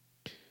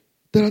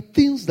 There are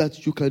things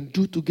that you can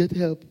do to get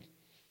help.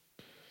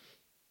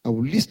 I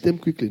will list them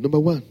quickly. Number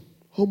 1,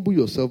 humble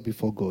yourself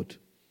before God.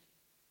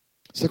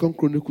 2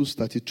 Chronicles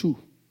 32,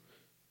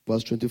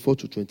 verse 24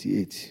 to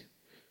 28.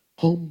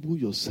 Humble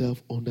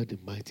yourself under the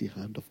mighty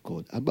hand of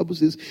God. And the Bible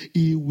says,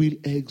 He will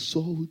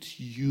exalt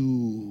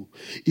you.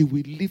 He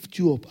will lift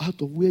you up out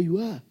of where you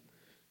are.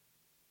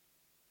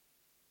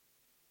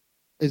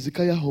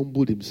 Hezekiah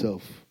humbled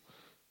himself.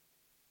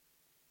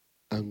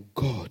 And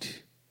God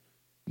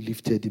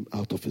lifted him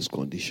out of his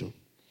condition.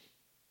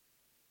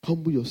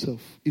 Humble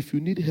yourself. If you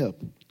need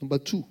help. Number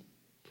 2,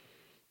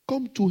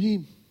 come to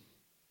Him.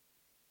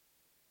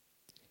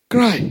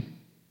 Cry.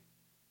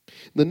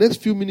 The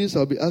next few minutes,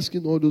 I'll be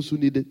asking all those who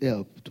needed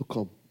help to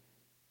come.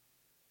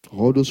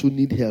 All those who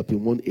need help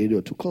in one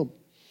area to come.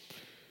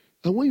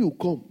 And when you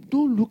come,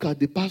 don't look at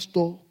the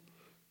pastor.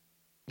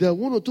 There are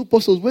 1 or 2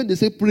 pastors, when they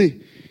say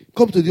pray,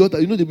 come to the altar.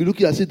 You know, they'll be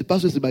looking and say the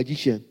pastor is a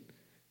magician.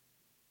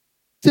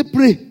 Say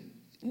pray.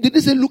 They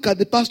didn't say look at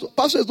the pastor.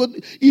 Pastor is not.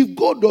 If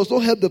God does not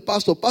help the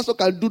pastor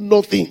can do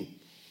nothing.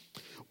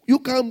 You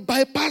can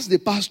bypass the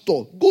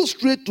pastor. Go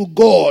straight to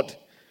God.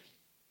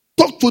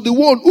 Talk to the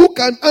one who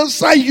can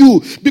answer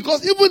you.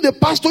 Because even the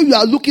pastor you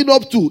are looking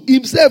up to,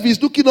 himself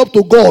is looking up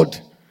to God.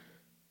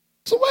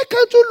 So why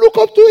can't you look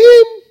up to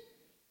him?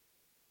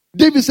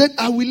 David said,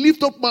 I will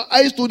lift up my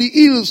eyes to the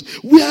hills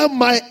where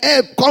my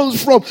help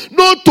comes from.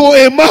 Not to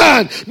a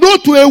man,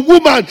 not to a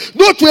woman,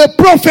 not to a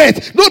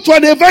prophet, not to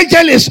an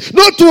evangelist,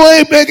 not to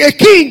a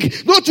king,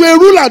 not to a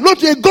ruler, not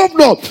to a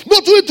governor,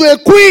 not to a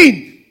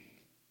queen.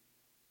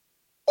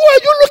 Who are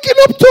you looking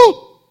up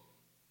to?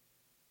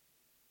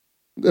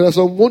 There are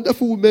some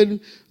wonderful women,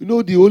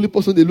 the only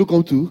person they look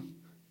up to,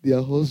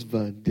 their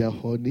husband, their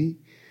honey,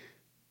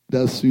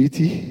 their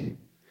sweetie.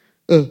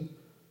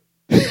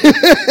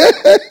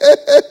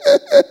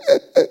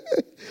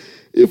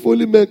 If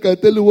only men can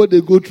tell you what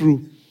they go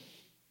through.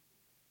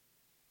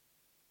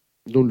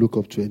 Don't look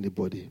up to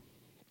anybody.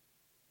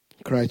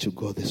 Cry to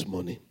God this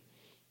morning.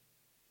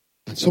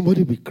 And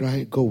somebody will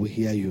cry, God will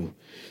hear you.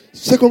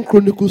 2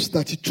 Chronicles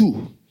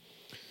 32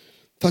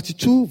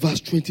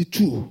 verse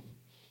 22.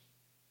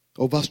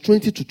 Or verse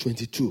 20 to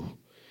 22.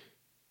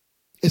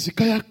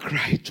 Hezekiah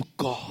cried to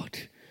God.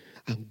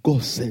 And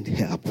God sent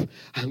help.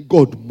 And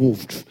God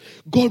moved.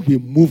 God will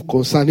move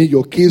concerning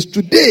your case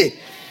today.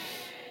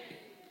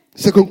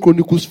 2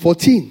 Chronicles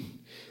 14,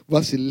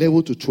 verse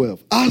 11 to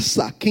 12.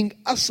 King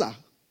Asa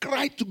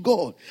cried to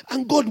God.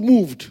 And God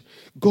moved.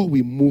 God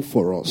will move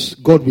for us.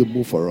 God will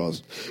move for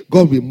us.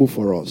 God will move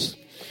for us.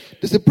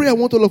 There's a prayer I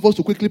want all of us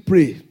to quickly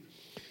pray.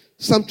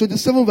 Psalm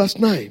 27, verse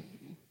 9.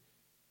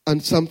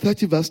 And Psalm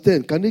 30, verse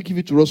 10. Can they give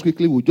it to us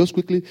quickly? We'll just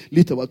quickly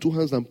lift our two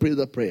hands and pray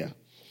that prayer.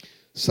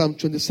 Psalm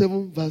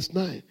 27, verse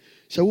 9.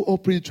 Shall we all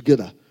pray it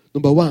together?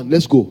 Number 1,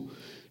 let's go.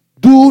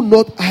 Do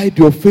not hide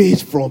your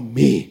face from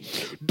me.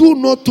 Do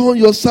not turn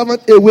your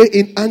servant away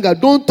in anger.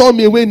 Don't turn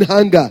me away in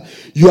anger.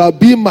 You have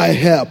been my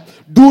help.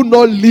 Do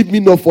not leave me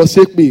nor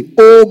forsake me,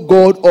 O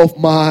God of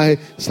my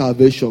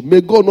salvation.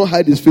 May God not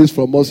hide his face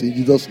from us in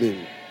Jesus'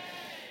 name.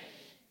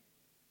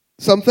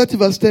 Psalm 30,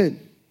 verse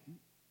 10.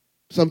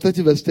 Psalm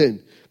 30, verse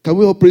 10. Can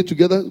we all pray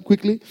together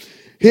quickly?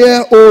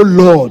 Hear, O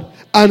Lord,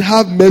 and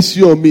have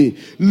mercy on me.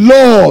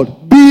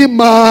 Lord, be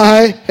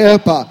my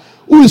helper.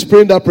 Who is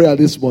praying that prayer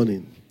this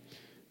morning?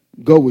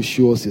 God will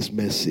show us his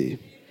mercy.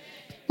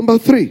 Number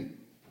 3,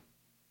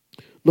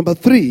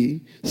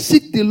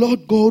 seek the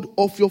Lord God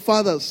of your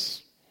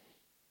fathers.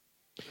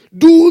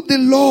 Do the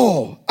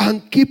law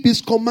and keep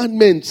his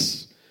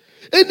commandments.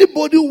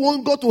 Anybody who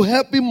wants God to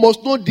help him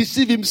must not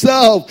deceive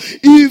himself.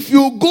 If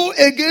you go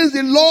against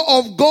the law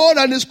of God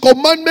and his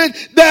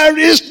commandment, there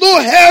is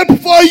no help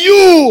for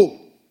you.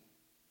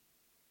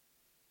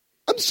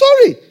 I'm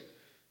sorry.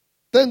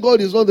 Thank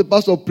God he's not the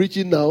pastor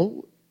preaching now.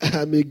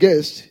 I'm a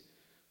guest.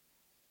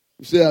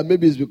 You say,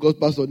 maybe it's because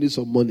pastor needs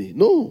some money.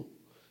 No.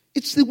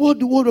 It's the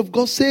word of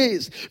God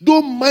says.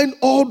 Don't mind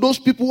all those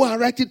people who are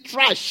writing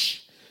trash.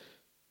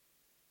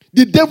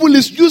 The devil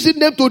is using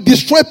them to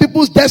destroy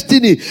people's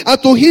destiny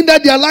and to hinder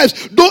their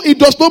lives. Though it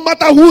does not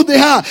matter who they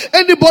are.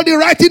 Anybody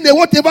writing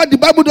whatever the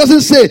Bible doesn't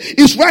say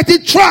is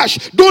writing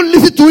trash. Don't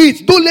listen to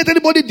it. Don't let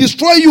anybody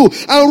destroy you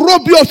and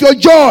rob you of your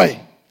joy.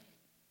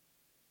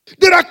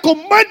 There are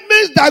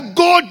commandments that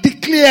God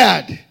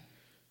declared.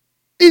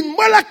 In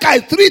Malachi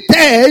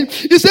 3:10,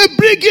 he said,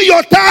 bring in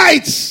your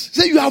tithes.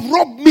 He said, you have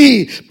robbed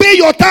me. Pay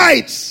your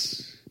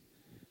tithes.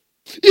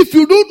 If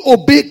you don't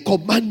obey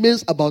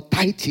commandments about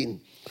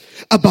tithing,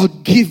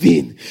 about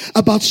giving,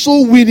 about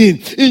soul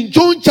winning. In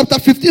John chapter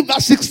 15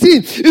 verse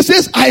 16, it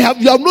says,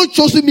 you have not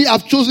chosen me, I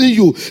have chosen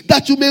you,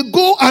 that you may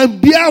go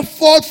and bear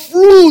forth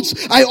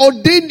fruits. I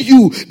ordained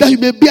you that you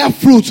may bear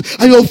fruits,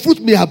 and your fruit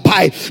may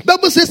abide.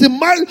 Bible says in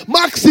Mark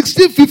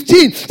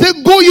 16:15,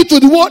 say, go ye to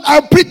the world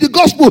and preach the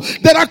gospel.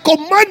 There are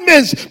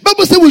commandments.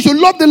 Bible says we should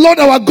love the Lord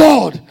our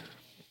God.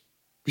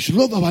 We should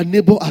love our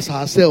neighbor as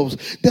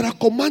ourselves. There are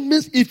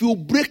commandments. If you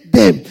break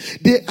them,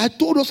 I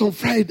told us on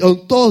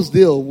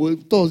Thursday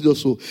or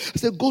so. I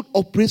said God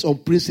operates on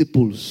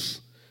principles.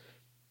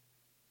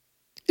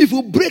 If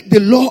you break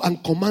the law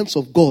and commands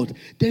of God,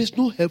 there is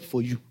no help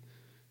for you.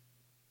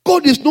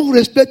 God is no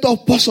respecter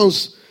of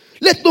persons.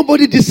 Let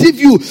nobody deceive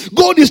you.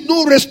 God is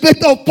no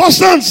respecter of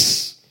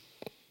persons.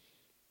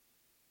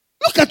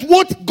 Look at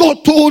what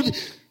God told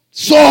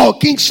Saul,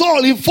 King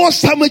Saul, in 1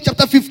 Samuel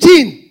chapter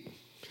 15.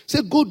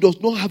 Say God does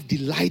not have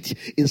delight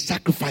in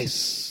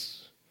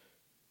sacrifice.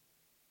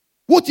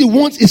 What he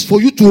wants is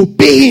for you to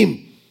obey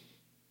him.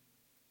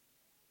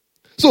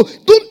 So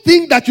don't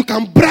think that you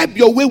can bribe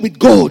your way with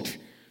God.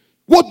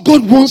 What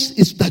God wants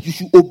is that you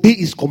should obey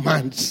his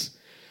commands.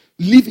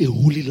 Live a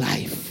holy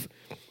life.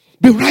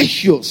 Be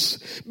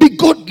righteous. Be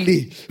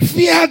godly.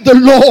 Fear the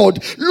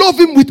Lord. Love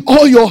him with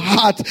all your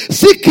heart.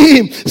 Seek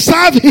him.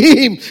 Serve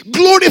him.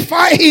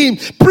 Glorify him.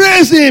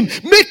 Praise him.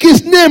 Make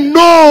his name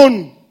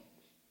known.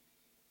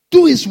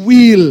 Do his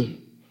will.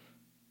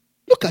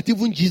 Look at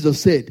even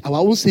Jesus said, our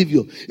own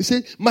Savior. He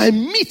said, my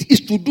meat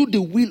is to do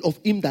the will of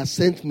him that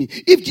sent me.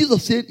 If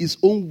Jesus said his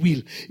own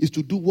will is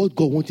to do what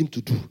God wants him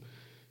to do,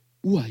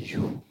 who are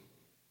you?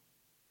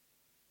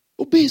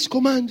 Obey his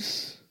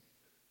commands.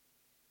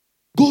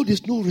 God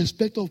is no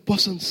respecter of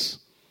persons.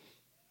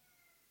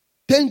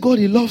 Thank God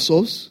he loves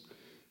us.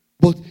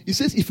 But he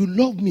says, if you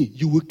love me,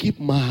 you will keep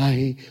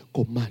my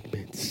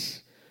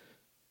commandments.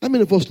 How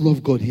many of us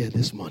love God here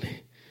this morning?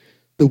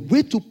 The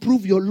way to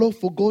prove your love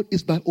for God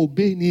is by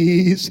obeying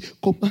his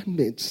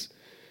commandments.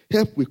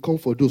 Help will come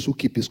for those who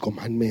keep his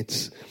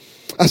commandments.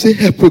 I say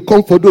help will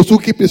come for those who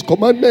keep his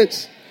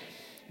commandments.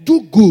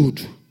 Do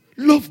good.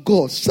 Love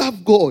God.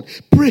 Serve God.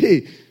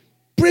 Pray.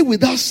 Pray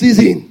without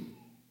ceasing.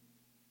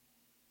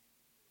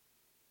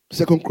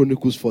 2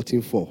 Chronicles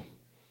 14:4.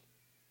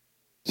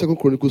 2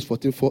 Chronicles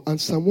 14:4 and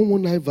Psalm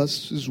 119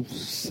 verses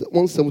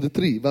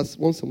 173, verse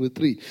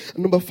 173. And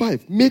number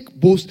 5, make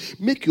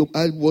boast, make your.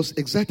 I was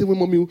excited when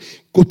mommy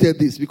quoted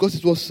this because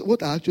it was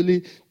what I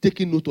actually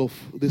taking note of.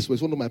 This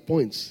was one of my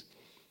points.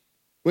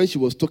 When she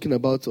was talking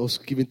about us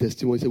giving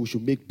testimony, she said we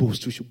should make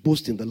boast, we should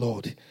boast in the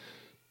Lord.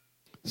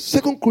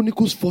 2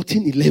 Chronicles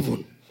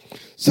 14:11.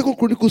 2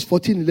 Chronicles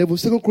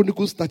 14:11, 2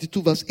 Chronicles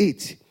 32 verse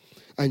 8,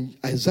 and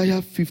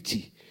Isaiah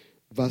 50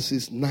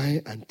 verses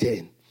 9 and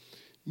 10.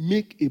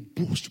 Make a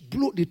boast.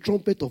 Blow the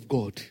trumpet of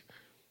God.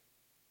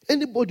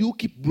 Anybody who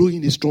keep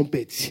blowing his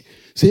trumpet,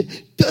 say,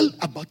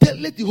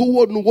 let the whole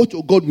world know what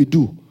your God will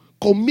do.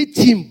 Commit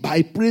him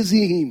by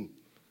praising him.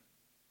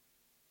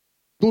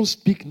 Don't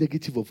speak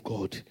negative of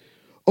God.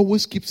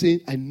 Always keep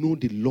saying, I know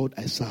the Lord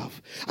I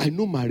serve. I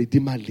know my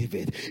Redeemer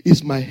liveth.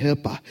 Is my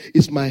helper.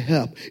 Is my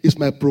help. Is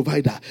my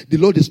provider. The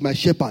Lord is my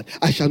shepherd.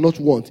 I shall not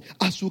want.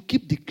 As you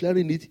keep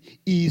declaring it,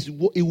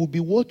 it will be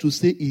what to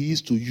say he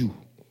is to you.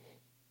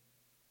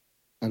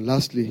 And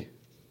lastly,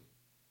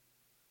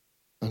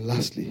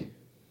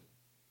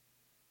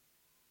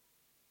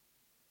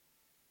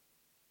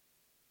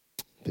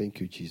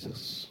 thank you,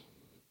 Jesus.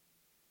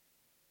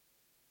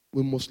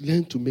 We must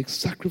learn to make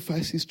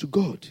sacrifices to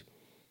God.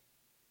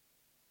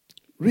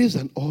 Raise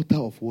an altar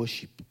of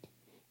worship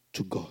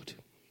to God.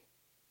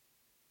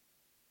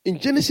 In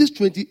Genesis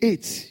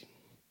 28,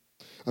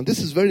 and this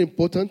is very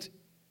important,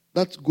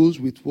 that goes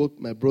with what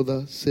my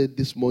brother said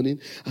this morning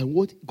and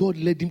what God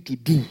led him to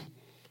do.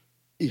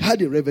 He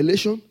had a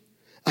revelation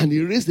and he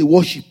raised the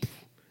worship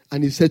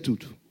and he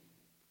settled.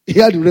 He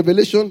had a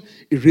revelation,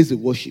 he raised the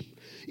worship.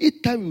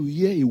 Each time you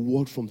hear a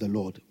word from the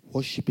Lord,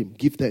 worship him,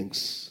 give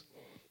thanks.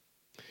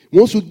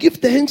 Once you give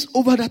thanks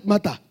over that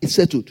matter, it's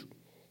settled.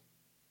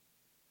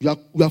 You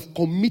have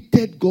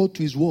committed God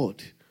to his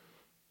word.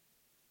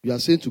 You are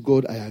saying to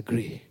God, I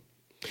agree.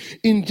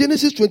 In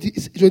Genesis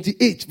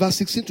 28, verse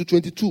 16 to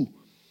 22,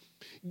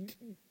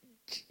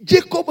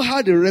 Jacob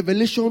had a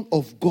revelation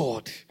of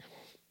God.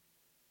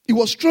 He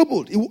was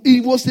troubled.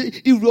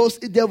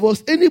 There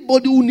was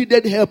anybody who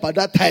needed help at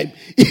that time.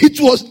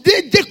 It was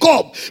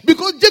Jacob.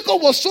 Because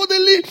Jacob was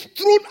suddenly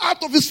thrown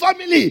out of his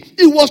family.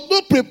 He was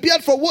not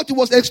prepared for what he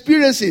was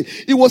experiencing.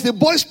 He was a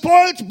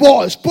spoiled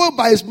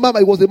by his mama.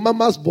 He was a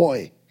mama's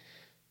boy.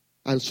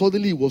 And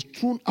suddenly he was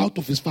thrown out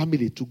of his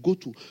family to go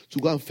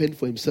and fend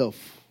for himself.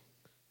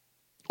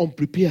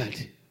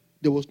 Unprepared.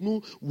 There was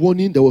no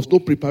warning. There was no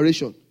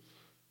preparation.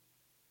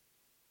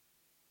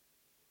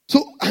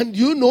 So, and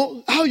you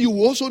know, how you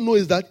also know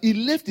is that he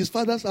left his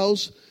father's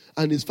house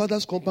and his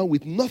father's compound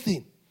with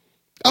nothing.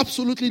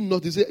 Absolutely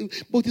nothing.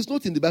 But it's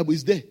not in the Bible,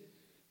 it's there.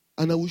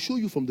 And I will show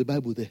you from the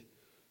Bible there.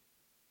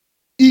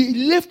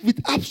 He left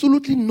with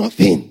absolutely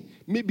nothing.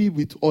 Maybe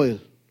with oil.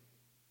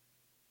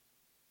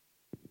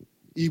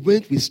 He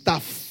went with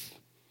staff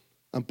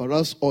and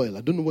perhaps oil.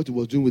 I don't know what he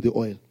was doing with the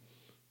oil.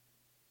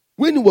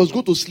 When he was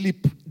going to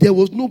sleep, there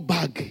was no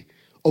bag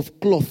of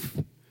cloth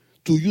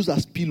to use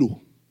as pillow.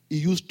 He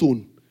used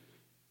stone.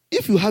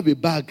 If you have a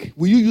bag,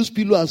 will you use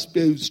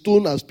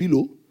stone as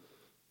pillow?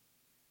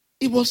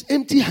 He was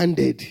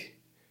empty-handed.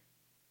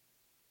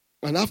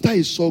 And after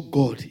he saw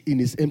God in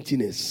his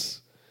emptiness,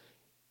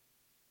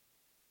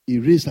 he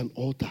raised an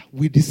altar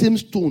with the same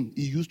stone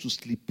he used to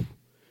sleep.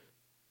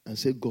 And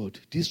said, God,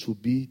 this will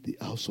be the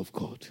house of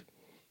God.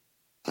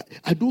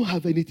 I don't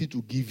have anything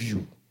to give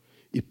you.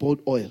 He poured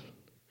oil.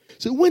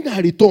 So when I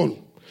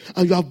return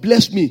and you have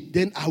blessed me,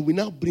 then I will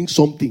now bring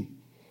something.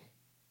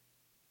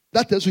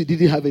 That tells you he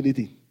didn't have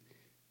anything.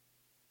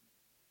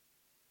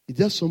 Is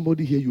there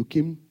somebody here, you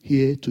came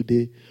here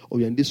today or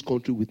you're in this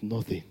country with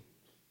nothing?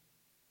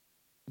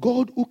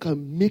 God who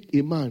can make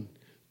a man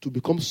to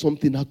become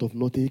something out of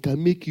nothing, he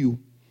can make you.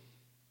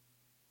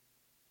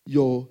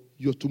 Your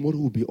tomorrow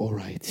will be all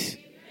right.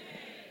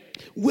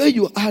 Where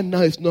you are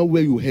now is not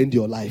where you end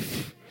your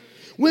life.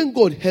 When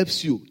God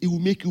helps you, it will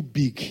make you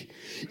big.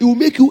 It will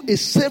make you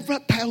several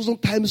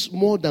thousand times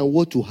more than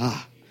what you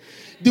are.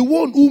 The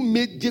one who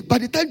made, by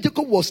the time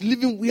Jacob was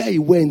living where he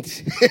went,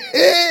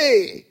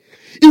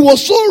 he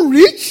was so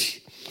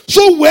rich,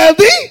 so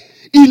wealthy,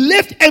 he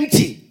left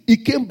empty. He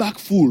came back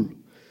full.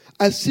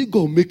 I see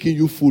God making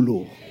you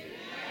full.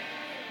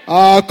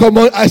 Come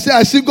on. I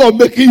see God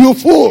making you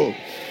full.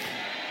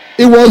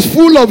 It was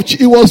full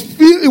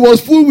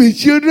with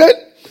children.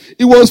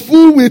 It was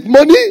full with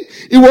money.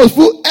 It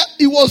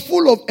was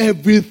full of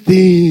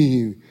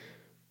everything.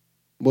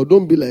 But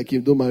don't be like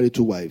him. Don't marry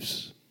 2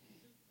 wives.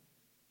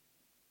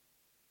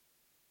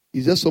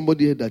 Is there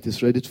somebody here that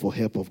is ready for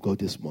help of God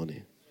this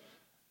morning?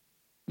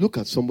 Look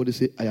at somebody,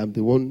 say, I am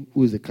the one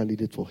who is a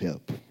candidate for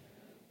help.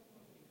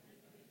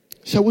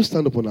 Shall we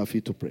stand up on our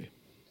feet to pray?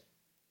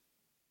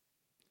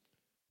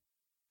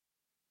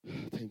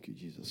 Thank you,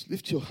 Jesus.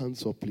 Lift your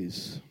hands up,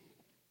 please.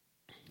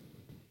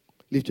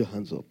 Lift your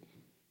hands up,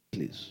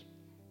 please.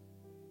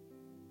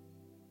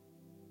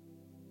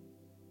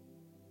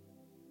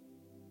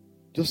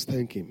 Just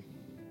thank Him.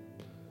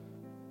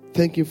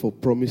 Thank Him for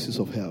promises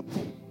of help.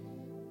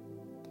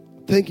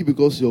 Thank you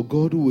because your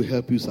God who will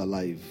help you is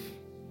alive.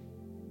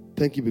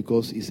 Thank you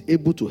because He's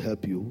able to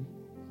help you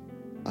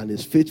and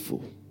is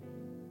faithful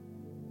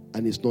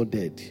and is not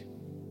dead.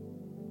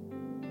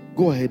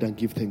 Go ahead and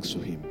give thanks to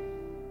Him.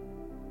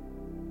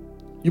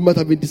 You might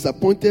have been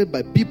disappointed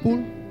by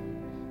people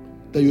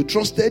that you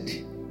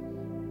trusted,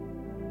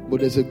 but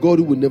there's a God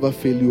who will never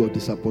fail you or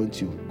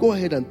disappoint you. Go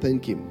ahead and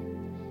thank Him.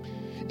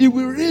 He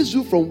will raise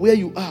you from where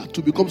you are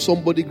to become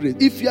somebody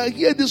great. If you are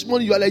here this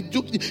morning, you are like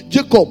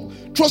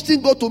Jacob,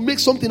 trusting God to make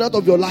something out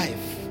of your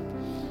life.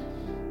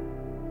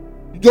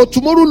 Your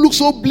tomorrow looks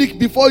so bleak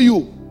before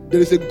you. There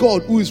is a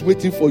God who is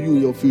waiting for you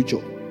in your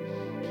future.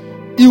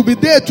 He will be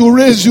there to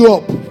raise you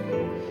up.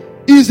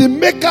 He is the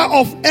maker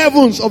of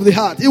heavens of the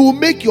heart. He will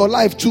make your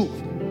life too.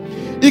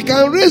 He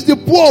can raise the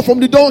poor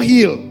from the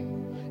dunghill.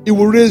 He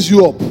will raise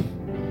you up.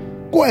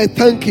 Go and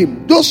thank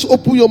Him. Just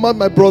open your mouth,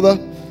 my brother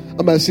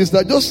and my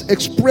sister. Just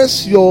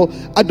express your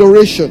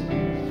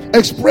adoration.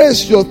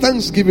 Express your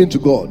thanksgiving to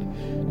God.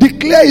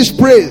 Declare His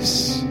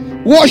praise.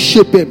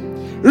 Worship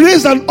Him.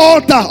 Raise an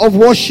altar of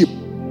worship.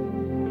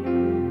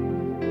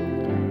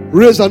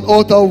 Raise an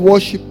altar of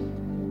worship.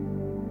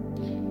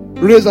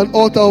 Raise an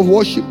altar of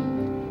worship.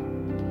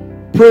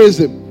 Praise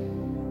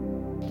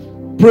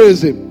Him.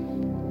 Praise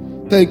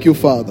Him. Thank you,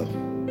 Father.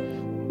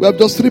 We have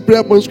just 3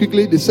 prayer points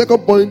quickly. The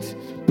second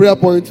prayer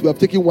point, we have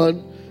taken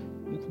one.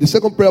 The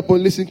second prayer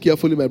point, listen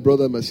carefully, my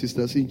brother and my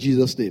sisters, in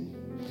Jesus' name.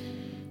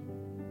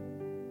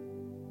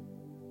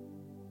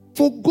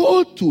 For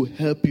God to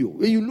help you,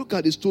 when you look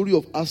at the story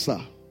of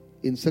Asa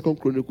in 2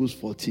 Chronicles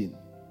 14,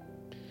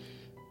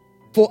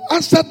 for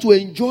Asa to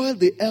enjoy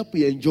the help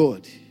he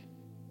enjoyed,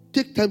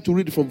 take time to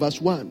read from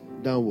verse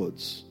 1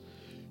 downwards.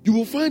 You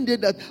will find there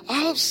that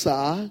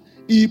Asa,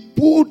 he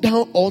pulled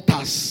down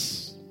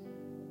altars.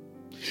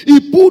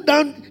 He pulled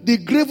down the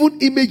graven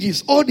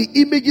images, all the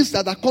images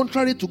that are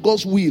contrary to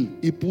God's will.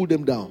 He pulled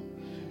them down.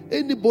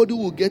 Anybody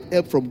who will get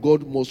help from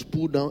God must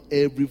pull down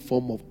every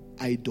form of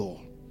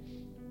idol.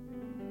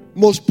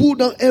 Must pull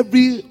down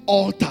every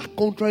altar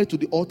contrary to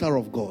the altar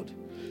of God.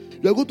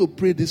 You are going to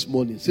pray this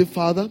morning. Say,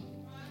 Father,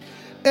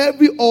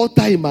 every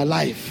altar in my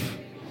life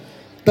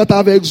that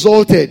I've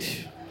exalted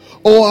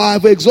or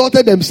have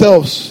exalted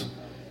themselves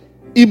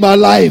in my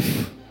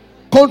life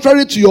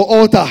contrary to your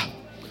altar,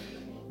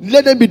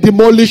 let them be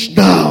demolished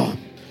now.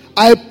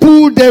 I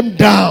pull them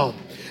down.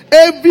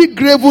 Every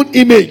graven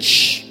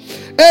image,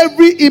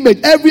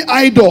 every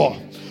idol,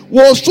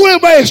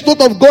 whatsoever is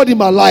not of God in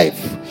my life,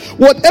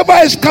 whatever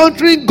is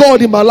countering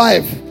God in my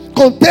life,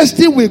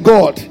 contesting with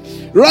God,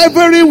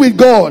 rivaling with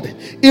God,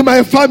 in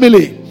my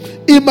family,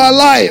 in my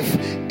life,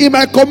 in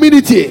my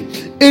community,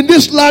 in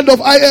this land of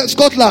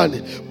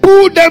Scotland,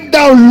 pull them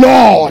down,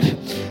 Lord.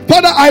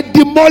 Father, I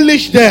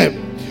demolish them.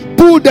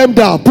 Pull them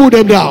down, pull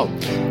them down.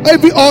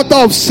 Every altar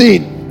of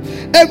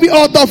sin, every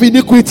altar of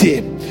iniquity,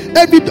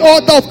 every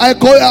altar of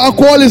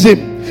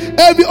alcoholism,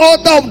 every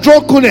altar of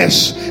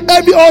drunkenness,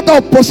 every altar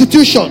of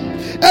prostitution,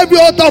 every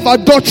altar of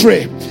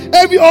adultery,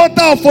 every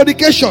altar of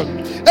fornication,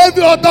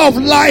 every altar of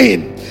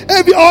lying,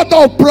 every altar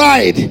of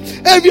pride,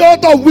 every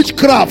altar of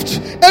witchcraft,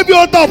 every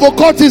altar of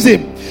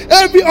occultism,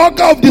 every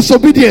altar of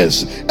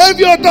disobedience,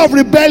 every altar of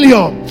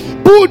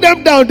rebellion, pull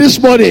them down this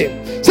morning.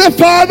 Say,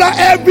 Father,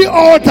 every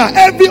altar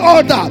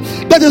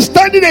that is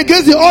standing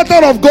against the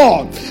altar of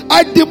God,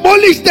 I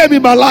demolish them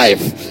in my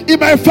life, in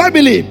my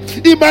family,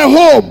 in my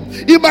home,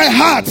 in my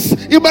heart,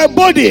 in my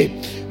body.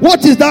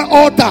 What is that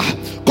altar?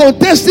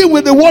 Contesting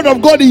with the word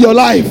of God in your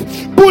life.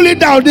 Pull it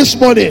down this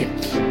morning.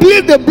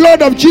 Plead the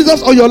blood of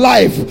Jesus on your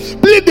life.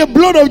 Plead the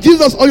blood of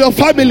Jesus on your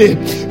family.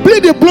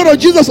 Plead the blood of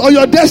Jesus on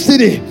your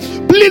destiny.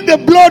 Plead the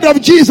blood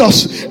of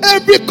Jesus.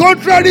 Every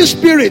contrary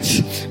spirit,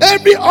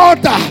 every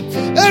altar,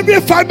 every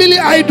family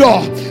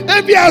idol,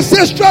 every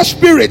ancestral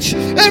spirit,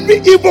 every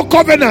evil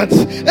covenant,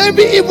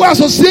 every evil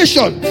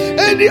association,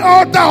 any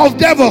altar of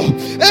devil,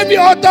 every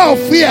altar of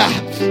fear,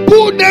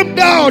 pull them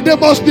down. They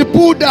must be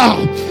pulled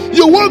down.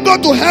 You want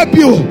God to help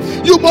you,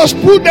 you must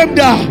pull them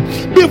down.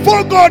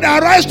 Before God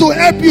arise to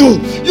help you,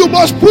 you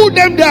must pull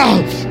them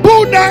down.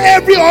 Pull down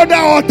every other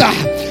altar.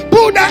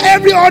 Pull down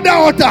every other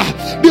altar.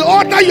 The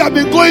altar you have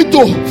been going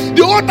to,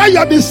 the altar you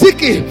have been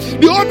seeking,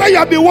 the altar you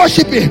have been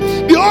worshiping,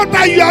 the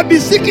altar you have been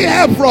seeking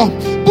help from.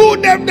 Pull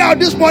them down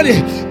this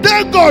morning.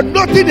 Thank God,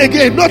 nothing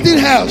again, nothing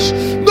else.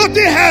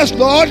 Nothing else,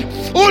 Lord.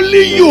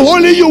 Only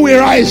you will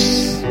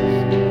rise.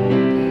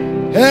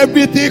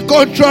 Everything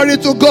contrary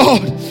to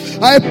God,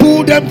 I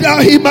pull them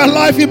down in my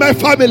life, in my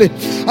family.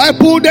 I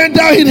pull them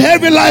down in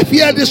every life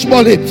here this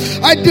morning.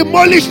 I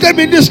demolish them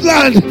in this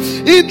land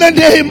in the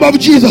name of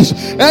Jesus.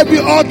 Every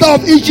altar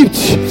of Egypt,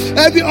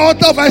 every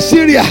altar of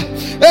Assyria,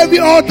 every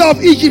altar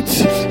of Egypt,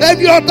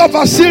 every altar of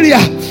Assyria,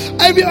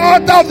 every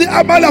altar of the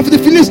Amalek of the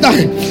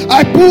Philistine,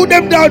 I pull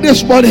them down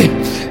this morning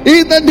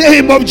in the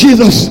name of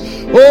Jesus.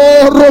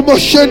 Oh, Romo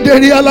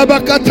Shenderi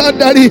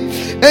Alabakatandari,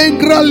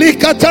 Engrali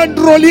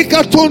Katandroli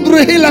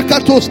Katundrehila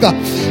Katoska.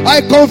 I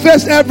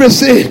confess every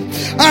sin.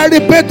 I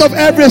repent of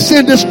every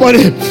sin this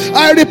morning.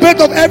 I repent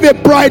of every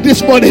pride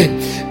this morning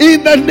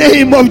in the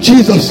name of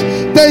Jesus.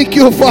 Thank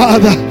you,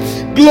 Father.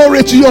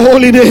 Glory to your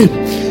holy name.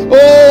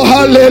 Oh,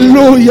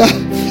 hallelujah.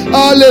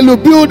 Hallelujah.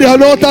 Build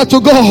an altar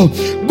to God.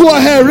 Go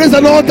ahead, raise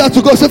an altar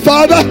to God. Say,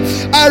 Father,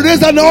 I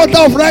raise an altar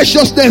of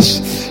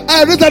righteousness.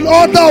 I raise an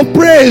altar of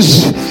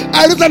praise.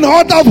 I raise an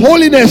altar of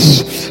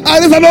holiness. I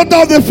raise an altar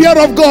of the fear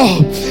of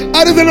God.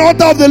 I raise an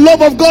altar of the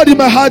love of God in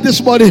my heart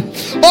this morning.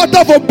 Altar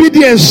of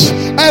obedience.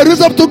 I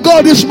raise up to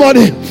God this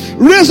morning.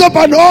 Raise up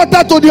an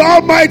altar to the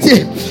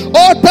Almighty.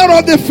 Altar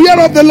of the fear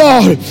of the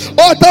Lord.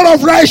 Altar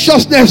of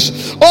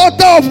righteousness.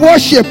 Altar of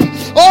worship.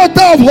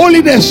 Altar of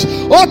holiness.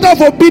 Altar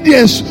of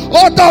obedience.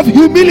 Altar of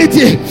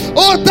humility.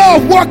 Altar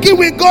of walking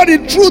with God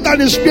in truth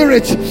and in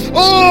spirit.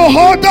 Oh,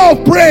 altar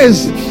of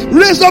praise.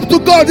 Raise up to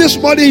God this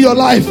morning in your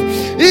life.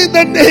 In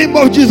the name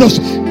of Jesus.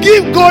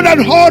 Give God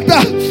an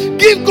altar.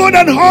 Give God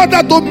an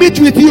altar to meet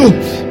with you.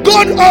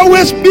 God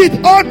always meets.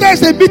 Altar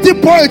is a meeting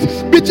point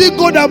between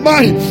God and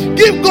man.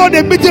 Give God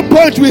a meeting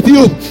point with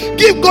you.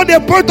 Give God a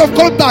point of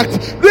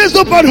contact. Raise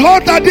up an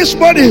altar this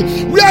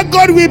morning where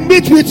God will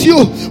meet with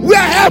you,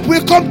 where help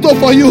will come to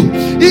for you.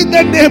 In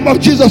the name of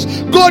Jesus.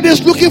 God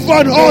is looking for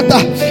an altar.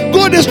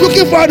 God is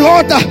looking for an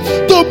altar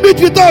to meet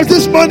with us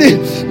this morning.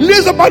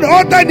 Raise up an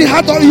altar in the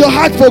heart of your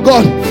heart for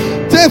God.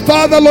 Say,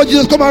 Father, Lord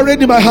Jesus, come and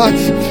reign in my heart.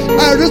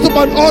 I raise up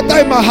an altar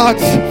in my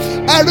heart.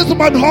 I raise up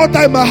an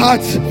altar in my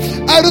heart.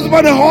 I raise up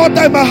an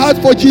altar in my heart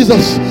for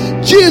Jesus.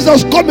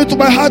 Jesus, come into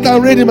my heart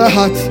and reign in my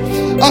heart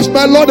as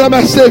my Lord and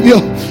my Savior.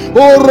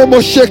 Oh,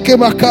 Romosheke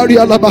Makari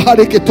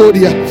Alabahare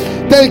Ketoria.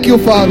 Thank you,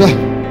 Father.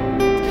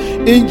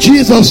 In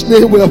Jesus'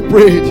 name we have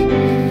prayed.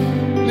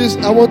 Please,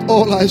 I want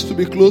all eyes to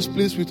be closed,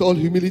 please, with all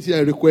humility I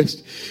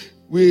request.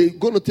 We're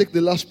going to take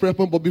the last prayer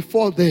point, but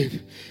before then,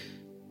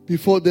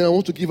 I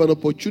want to give an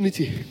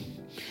opportunity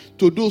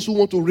to those who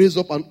want to raise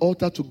up an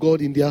altar to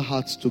God in their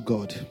hearts to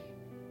God.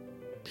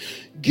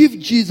 Give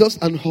Jesus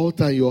an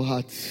altar in your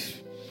heart.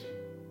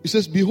 He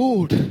says,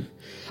 behold,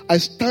 I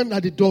stand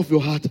at the door of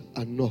your heart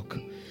and knock.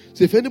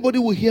 So if anybody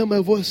will hear my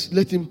voice,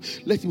 let him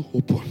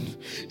open.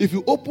 If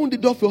you open the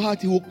door of your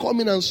heart, he will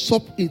come in and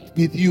sup it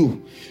with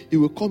you. He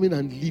will come in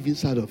and live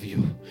inside of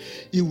you.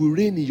 He will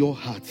reign in your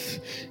heart.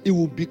 It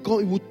will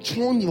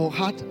turn your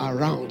heart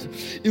around.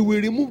 It will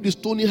remove the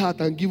stony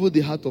heart and give you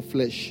the heart of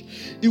flesh.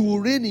 It will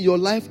reign in your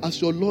life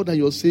as your Lord and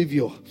your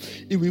Savior.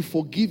 It will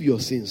forgive your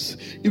sins.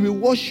 It will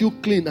wash you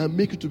clean and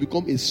make you to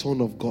become a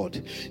son of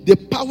God. The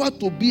power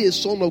to be a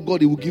son of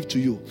God, it will give to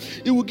you.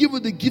 It will give you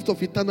the gift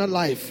of eternal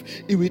life.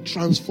 It will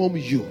transform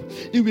you.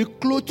 It will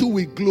clothe you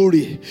with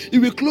glory. It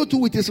will clothe you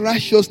with his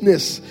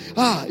righteousness.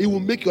 It will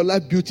make your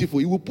life beautiful.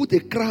 It will put a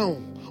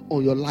crown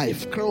on your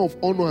life, crown of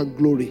honor and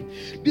glory.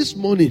 This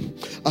morning,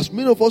 as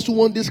many of us who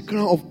want this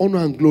crown of honor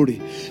and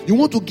glory, you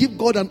want to give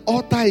God an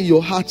altar in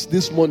your heart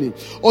this morning,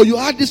 or you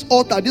had this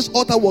altar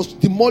was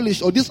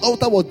demolished, or this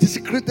altar was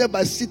desecrated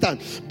by Satan,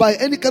 by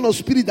any kind of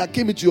spirit that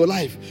came into your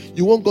life.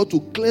 You want God to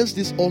cleanse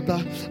this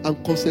altar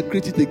and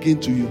consecrate it again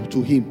to you,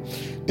 to him.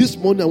 This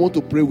morning I want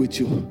to pray with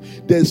you.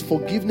 There is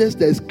forgiveness,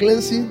 there is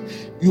cleansing.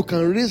 You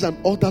can raise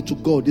an altar to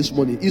God this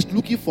morning. He's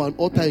looking for an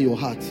altar in your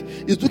heart.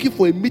 He's looking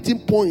for a meeting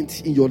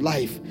point in your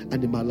life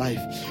and in my life.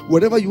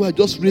 Wherever you are,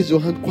 just raise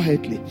your hand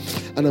quietly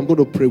and I'm going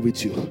to pray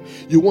with you.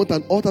 You want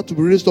an altar to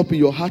be raised up in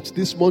your heart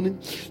this morning?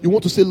 You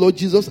want to say, Lord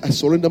Jesus, I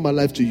surrender my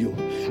life to you.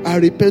 I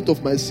repent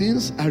of my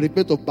sins. I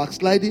repent of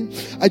backsliding.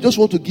 I just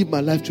want to give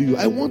my life to you.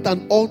 I want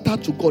an altar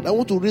to God. I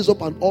want to raise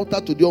up an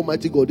altar to the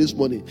Almighty God this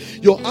morning.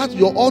 Your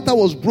altar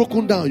was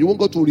broken down. You want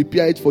God to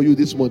repair it for you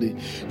this morning.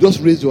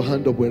 Just raise your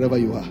hand up wherever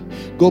you are.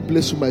 God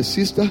bless you, my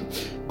sister.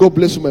 God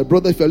bless you, my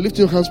brother. If you are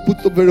lifting your hands, put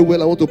it up very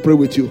well. I want to pray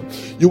with you.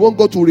 You want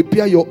God to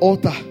repair your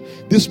altar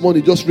this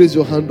morning, just raise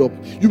your hand up.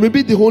 You may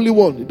be the only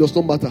one. It does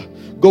not matter.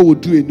 God will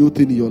do a new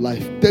thing in your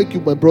life. Thank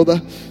you, my brother.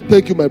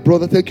 Thank you, my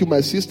brother. Thank you,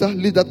 my sister.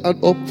 Lift that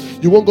hand up.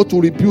 You want God to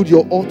rebuild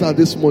your altar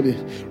this morning.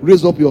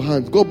 Raise up your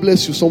hand. God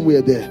bless you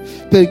somewhere there.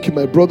 Thank you,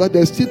 my brother.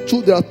 There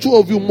are two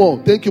of you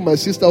more. Thank you, my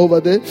sister over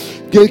there.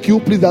 Thank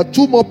you. Please, there are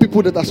two more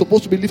people that are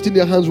supposed to be lifting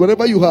their hands.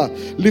 Wherever you are,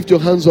 lift your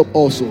hands up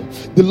also.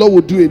 The Lord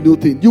will do a new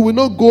thing. You will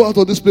not go out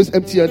of this place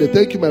empty-handed.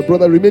 Thank you, my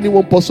brother. Remaining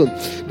one person.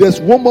 There's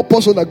one more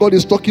person that God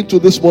is talking to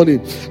this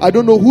morning. I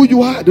don't know who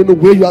you are. I don't know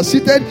where you are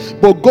seated,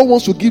 but God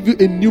wants to give you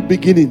a new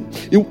beginning.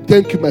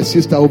 Thank you, my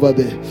sister over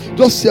there.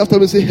 Just say after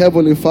me, say,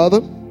 Heavenly Father,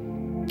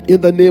 in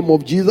the name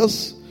of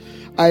Jesus,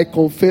 I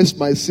confess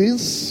my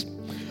sins.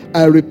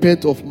 I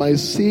repent of my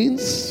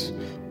sins.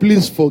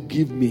 Please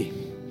forgive me.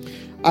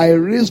 I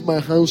raise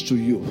my hands to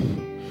you.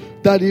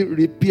 Daddy,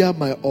 repair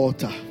my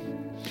altar.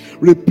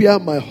 Repair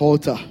my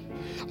altar.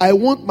 I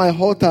want my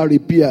altar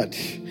repaired.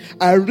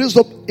 I raise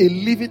up a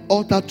living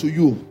altar to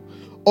you,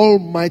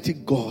 Almighty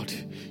God.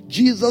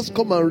 Jesus,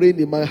 come and reign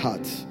in my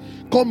heart.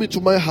 Come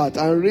into my heart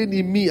and reign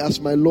in me as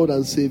my Lord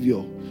and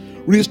Savior.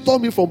 Restore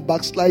me from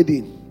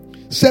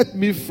backsliding. Set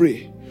me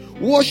free.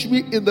 Wash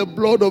me in the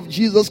blood of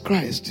Jesus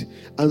Christ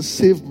and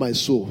save my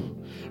soul.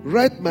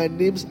 Write my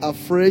names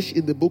afresh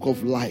in the book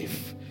of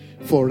life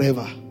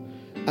forever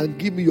and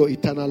give me your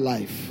eternal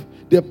life.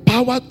 The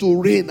power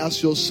to reign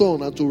as your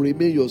son and to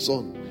remain your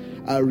son.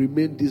 I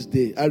remain this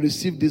day. I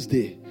receive this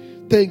day.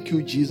 Thank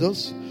you,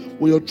 Jesus.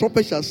 When your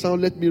trumpet shall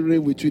sound, let me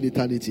reign with you in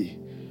eternity.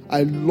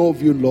 I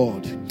love you,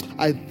 Lord.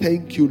 I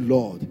thank you,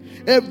 Lord.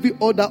 Every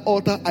other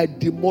altar, I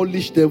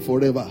demolish them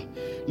forever.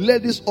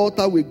 Let this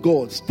altar with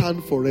God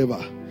stand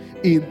forever.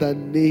 In the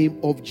name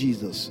of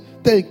Jesus.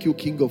 Thank you,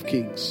 King of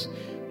Kings.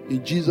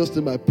 In Jesus'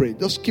 name I pray.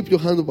 Just keep your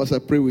hands up as I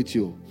pray with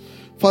you.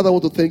 Father, I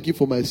want to thank you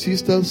for my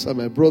sisters and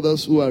my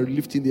brothers who are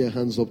lifting their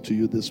hands up to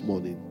you this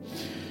morning.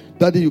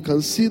 Daddy, you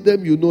can see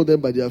them. You know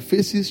them by their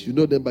faces. You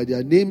know them by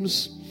their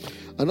names.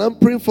 And I'm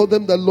praying for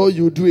them that, Lord,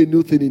 you do a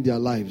new thing in their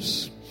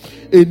lives.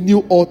 A new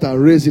altar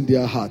raised in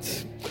their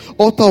heart.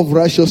 Altar of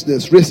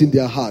righteousness raised in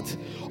their heart.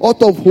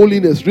 Altar of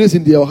holiness raised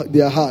in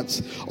their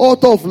hearts.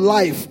 Altar of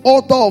life,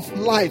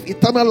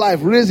 eternal life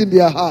raised in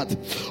their heart.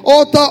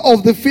 Altar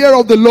of the fear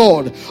of the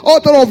Lord.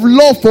 Altar of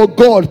love for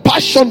God,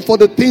 passion for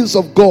the things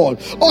of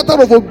God.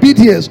 Altar of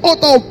obedience,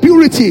 altar of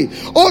purity,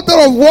 altar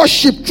of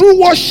worship,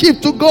 true worship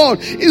to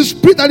God in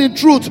spirit and in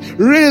truth.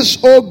 Raise,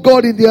 oh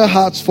God, in their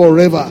hearts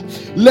forever.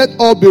 Let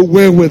all be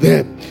well with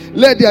them.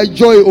 Let their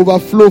joy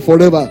overflow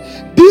forever.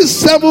 These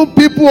 7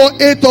 people or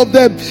 8 of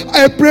them,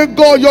 I pray,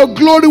 God, your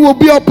glory will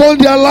be upon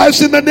their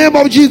lives in the name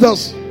of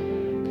Jesus.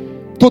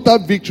 Total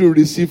victory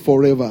received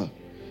forever.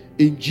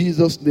 In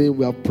Jesus' name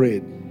we have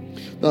prayed.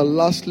 Now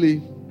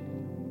lastly,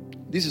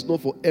 this is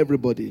not for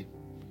everybody.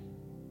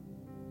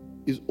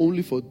 It's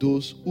only for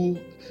those who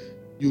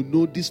you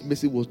know this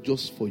message was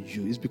just for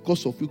you. It's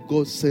because of you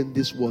God sent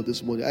this word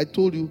this morning. I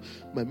told you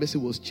my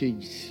message was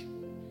changed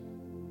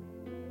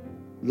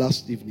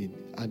last evening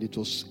and it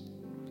was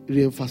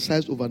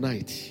re-emphasized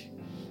overnight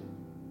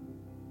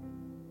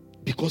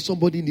because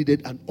somebody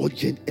needed an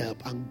urgent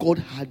help and God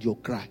heard your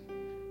cry.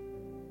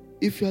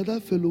 If you are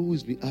that fellow who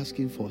has been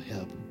asking for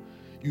help,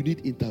 you need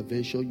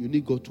intervention, you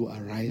need God to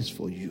arise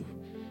for you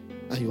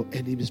and your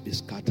enemies be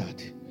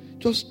scattered.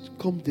 Just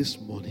come this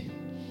morning.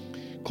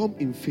 Come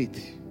in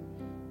faith.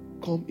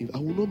 I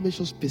will not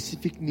mention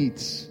specific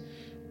needs,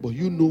 but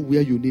you know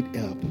where you need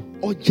help.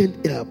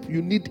 Urgent help.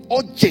 You need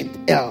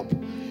urgent help.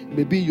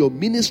 Maybe in your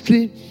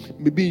ministry,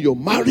 maybe in your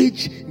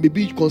marriage,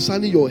 maybe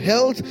concerning your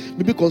health,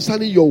 maybe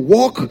concerning your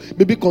work,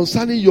 maybe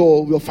concerning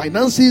your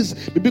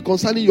finances, maybe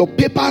concerning your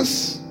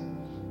papers.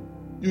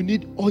 You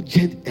need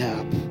urgent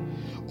help,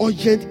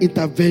 urgent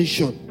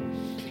intervention.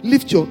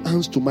 Lift your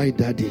hands to my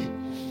daddy,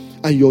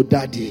 and your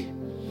daddy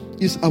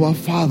is our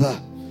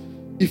Father.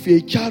 If you're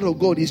a child of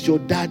God, he's your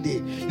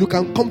daddy. You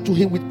can come to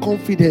him with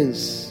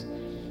confidence.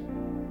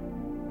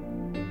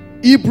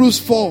 Hebrews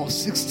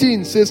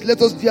 4:16 says,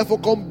 let us therefore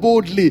come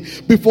boldly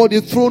before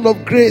the throne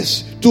of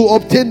grace to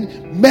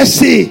obtain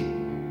mercy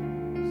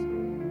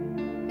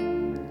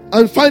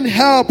and find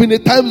help in the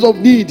times of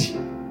need.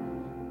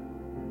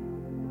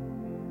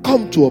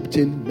 Come to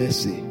obtain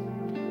mercy.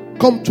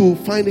 Come to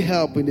find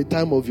help in the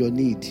time of your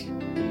need.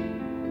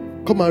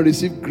 Come and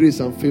receive grace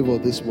and favor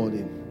this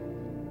morning.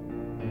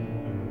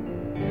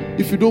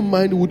 If you don't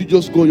mind, would you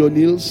just go on your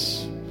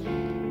knees?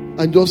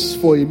 And just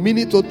for a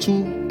minute or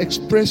two,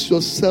 express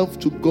yourself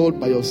to God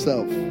by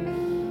yourself.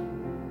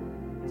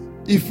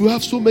 If you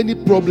have so many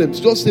problems,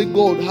 just say,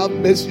 God, have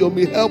mercy on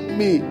me, help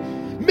me.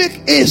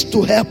 Make haste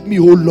to help me,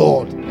 O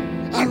Lord.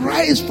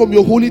 Arise from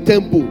your holy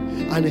temple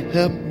and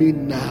help me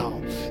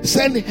now.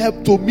 Send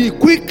help to me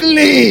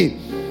quickly.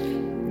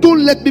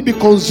 Don't let me be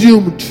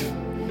consumed.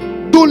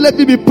 Don't let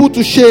me be put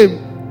to shame.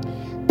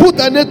 Put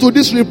an end to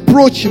this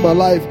reproach in my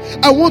life.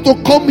 I want to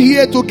come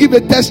here to give a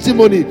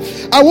testimony.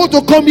 I want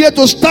to come here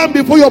to stand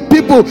before your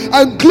people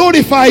and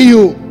glorify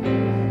you.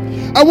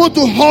 I want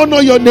to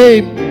honor your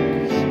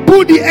name.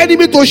 Put the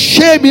enemy to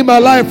shame in my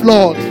life,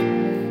 Lord.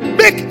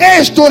 Make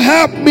haste to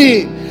help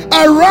me.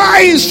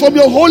 Arise from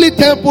your holy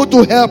temple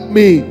to help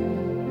me.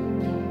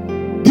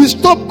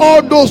 Disturb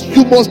all those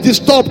you must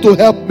disturb to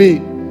help me.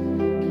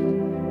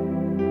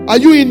 Are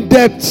you in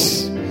debt?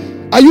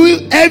 Are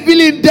you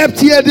heavily in debt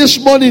here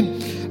this morning?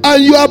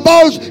 And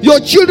your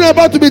children are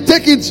about to be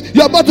taken,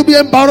 you're about to be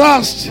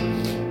embarrassed.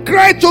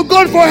 Cry to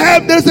God for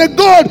help. There's a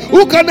God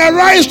who can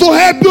arise to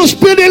help you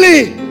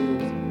speedily.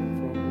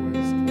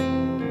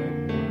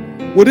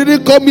 We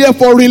didn't come here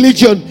for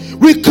religion.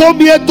 We come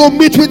here to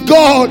meet with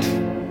God.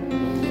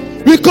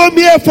 We come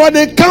here for an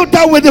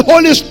encounter with the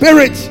Holy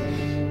Spirit.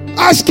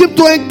 Ask him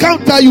to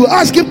encounter you.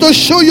 Ask him to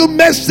show you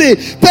mercy.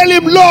 Tell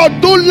him, Lord,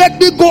 don't let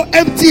me go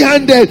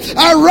empty-handed.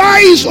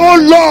 Arise, oh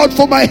Lord,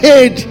 for my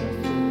head.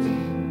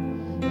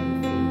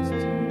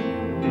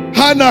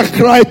 Hannah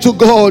cried to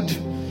God.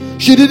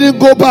 She didn't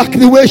go back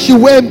the way she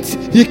went.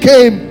 He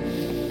came.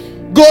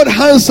 God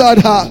answered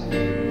her.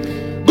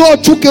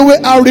 God took away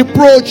her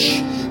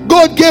reproach.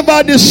 God gave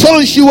her the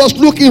son she was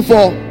looking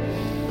for.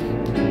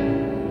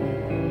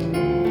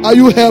 Are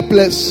you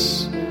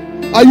helpless?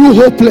 Are you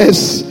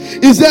hopeless?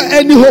 Is there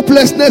any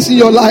hopelessness in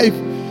your life?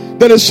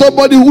 There is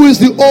somebody who is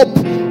the hope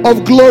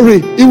of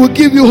glory. He will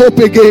give you hope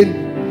again.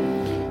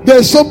 There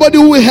is somebody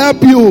who will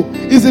help you.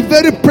 He's a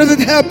very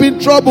present help in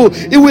trouble.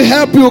 He will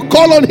help you.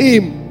 Call on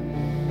him.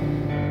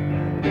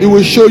 He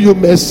will show you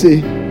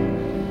mercy.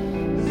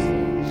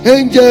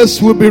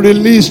 Angels will be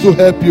released to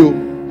help you.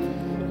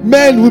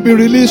 Men will be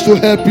released to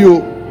help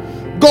you.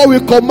 God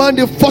will command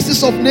the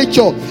forces of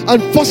nature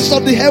and forces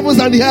of the heavens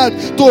and the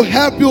earth to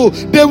help you.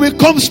 They will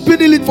come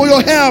speedily for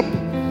your help.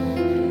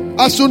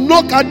 As you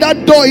knock at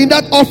that door in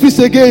that office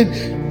again,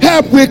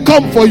 help will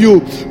come for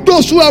you.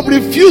 Those who have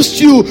refused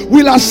you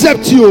will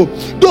accept you.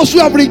 Those who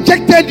have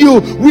rejected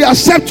you will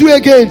accept you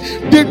again.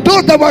 The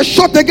doors that were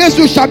shut against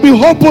you shall be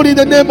opened in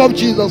the name of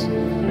Jesus.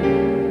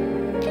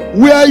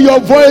 Where your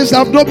voice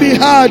have not been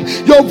heard,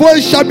 your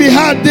voice shall be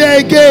heard there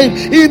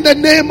again in the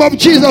name of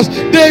Jesus.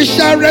 They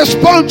shall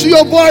respond to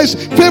your voice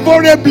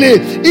favorably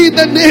in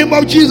the name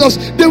of Jesus.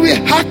 They will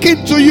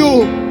hearken to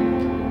you.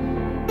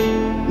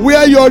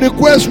 Where your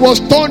request was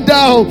turned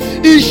down,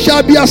 it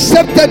shall be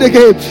accepted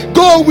again.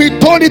 God will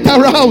turn it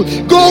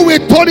around. God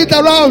will turn it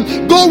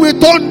around. God will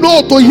turn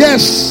no to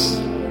yes.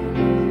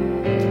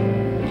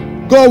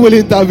 God will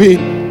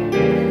intervene.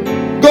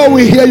 God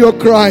will hear your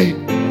cry.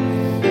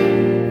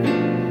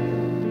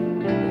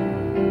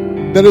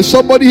 There is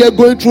somebody here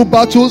going through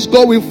battles.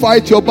 God will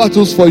fight your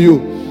battles for you.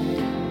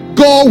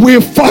 God will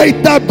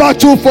fight that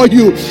battle for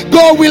you.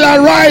 God will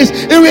arise.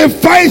 He will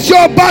fight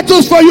your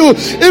battles for you.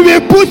 He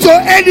will put your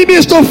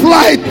enemies to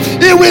flight.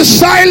 He will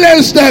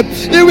silence them.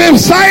 He will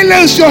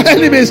silence your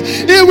enemies.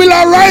 He will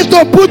arise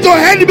to put your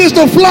enemies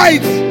to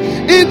flight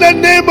in the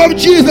name of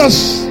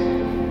Jesus.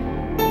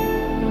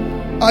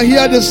 I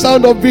hear the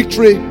sound of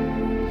victory.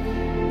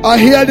 I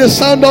hear the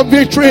sound of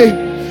victory.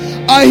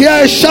 I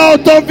hear a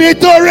shout of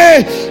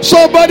victory.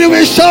 Somebody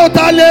will shout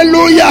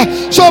hallelujah.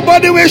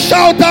 Somebody will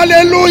shout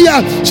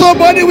hallelujah.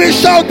 Somebody will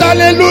shout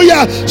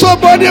hallelujah.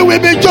 Somebody will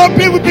be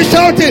jumping, will be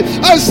shouting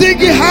and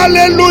singing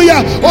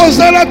hallelujah.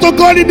 Hosanna to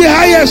God in the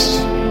highest.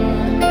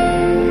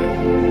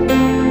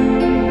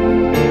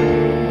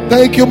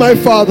 Thank you, my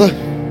Father.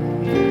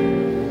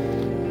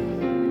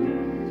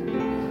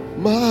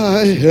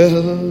 My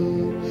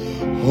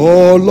help,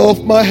 all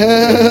of my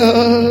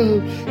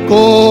help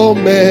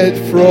cometh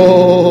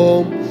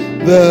from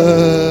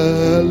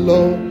the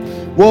Lord.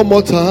 One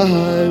more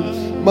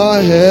time, my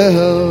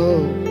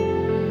help.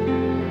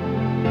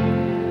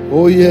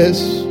 Oh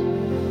yes,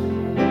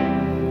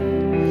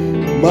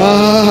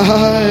 my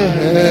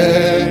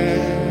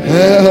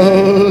help,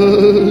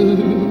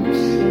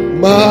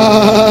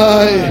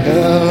 my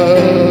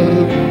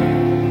help,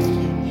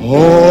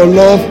 all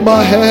of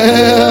my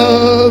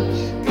help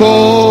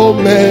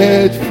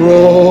cometh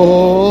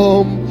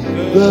from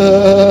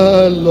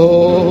the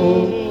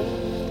Lord.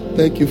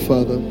 Thank you,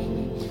 Father.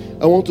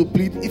 I want to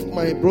plead, if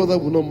my brother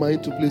will not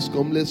mind to please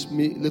come,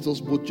 let us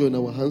both join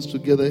our hands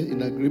together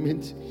in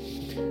agreement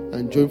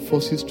and join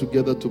forces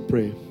together to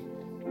pray.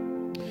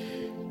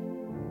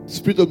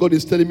 Spirit of God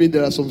is telling me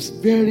there are some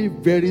very,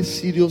 very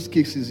serious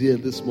cases here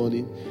this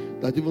morning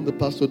that even the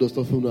pastor does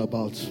not know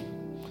about.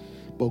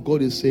 But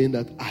God is saying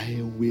that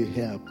I will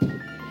help.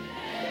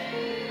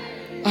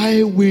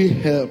 I will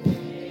help.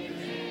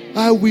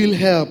 I will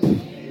help.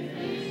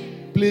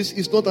 Please,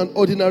 it's not an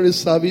ordinary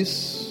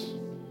service.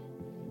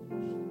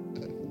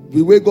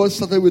 The way God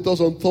started with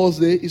us on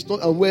Thursday, it's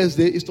not on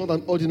Wednesday, it's not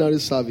an ordinary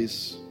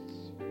service.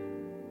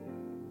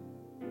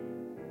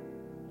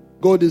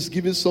 God is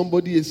giving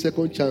somebody a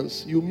second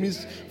chance. You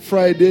missed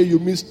Friday, you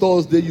missed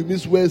Thursday, you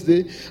missed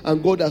Wednesday,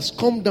 and God has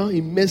come down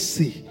in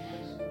mercy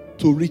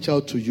to reach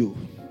out to you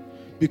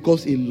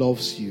because He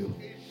loves you.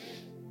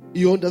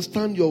 He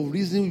understands your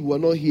reason you are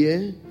not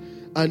here,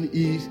 and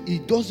He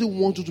doesn't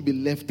want you to be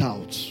left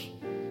out.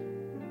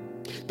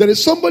 There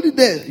is somebody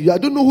there. I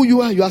don't know who you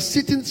are. You are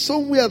sitting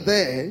somewhere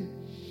there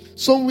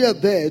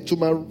to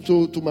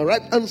my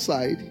right hand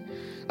side.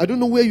 I don't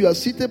know where you are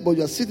seated, but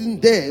you are sitting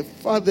there,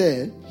 far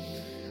there.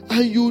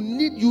 And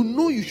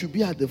you should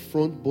be at the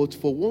front, but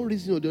for one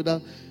reason or the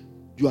other,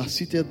 you are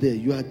seated there.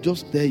 You are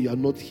just there. You are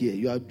not here.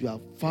 You are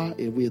far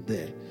away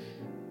there.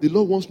 The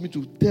Lord wants me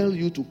to tell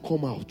you to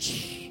come out.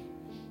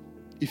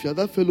 If you are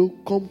that fellow,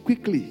 come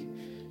quickly.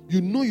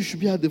 You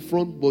should be at the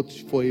front, but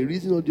for a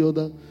reason or the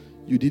other,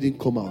 you didn't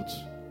come out.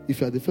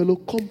 If you are the fellow,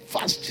 come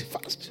fast.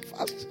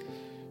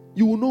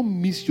 You will not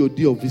miss your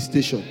day of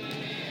visitation.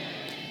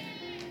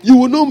 You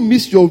will not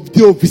miss your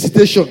day of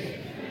visitation.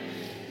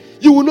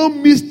 You will not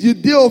miss the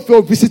day of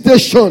your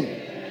visitation.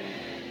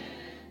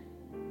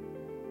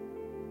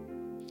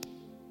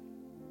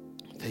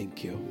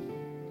 Thank you.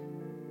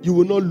 You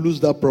will not lose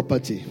that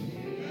property.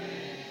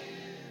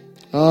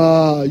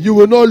 You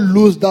will not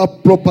lose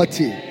that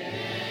property.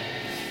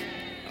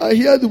 I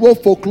hear the word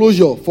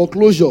foreclosure.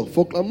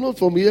 I'm not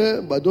from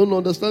here, but I don't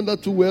understand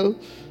that too well.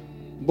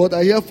 But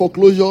I hear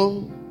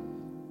foreclosure.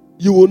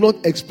 you will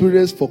not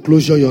experience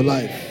foreclosure in your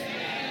life.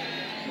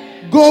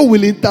 God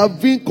will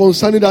intervene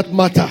concerning that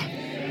matter.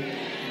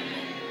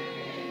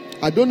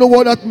 I don't know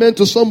what that meant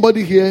to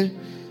somebody here,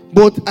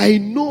 but I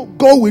know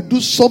God will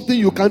do something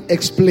you can't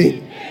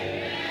explain.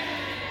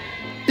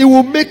 It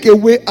will make a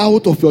way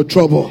out of your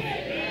trouble.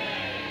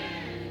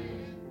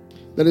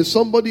 There is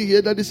somebody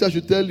here that this I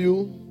should tell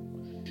you.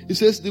 He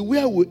says, the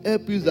way I will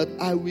help you is that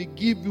I will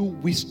give you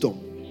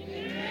wisdom.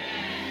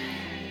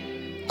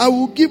 I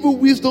will give you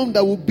wisdom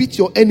that will beat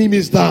your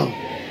enemies down.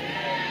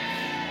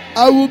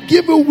 I will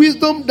give you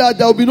wisdom that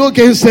there will be no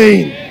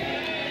gainsaying.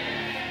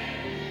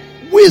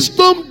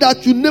 Wisdom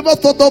that you never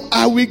thought of,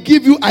 I will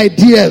give you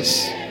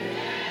ideas.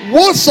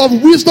 Words of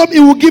wisdom, it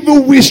will give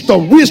you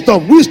wisdom.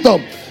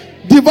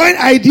 Divine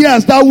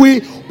ideas that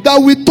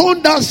will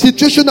turn that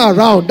situation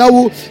around, that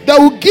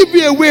will give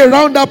you a way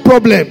around that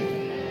problem.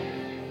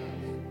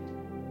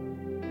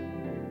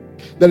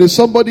 There is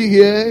somebody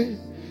here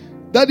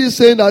that is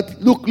saying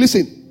that, look,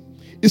 listen.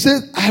 He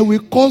says, I will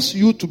cause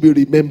you to be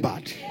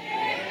remembered.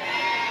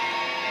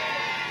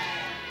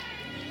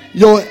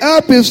 Your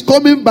help is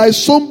coming by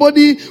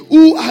somebody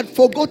who had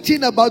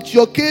forgotten about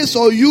your case,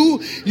 or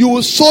you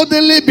will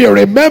suddenly be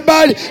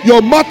remembered.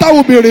 Your matter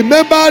will be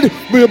remembered,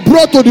 be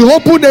brought to the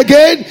open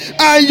again,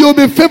 and you'll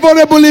be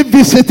favorably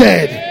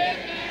visited.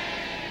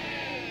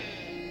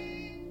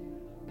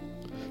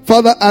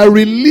 Father, I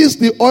release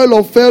the oil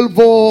of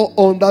favor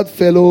on that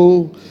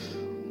fellow.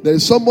 There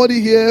is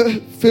somebody here,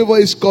 favor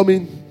is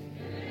coming.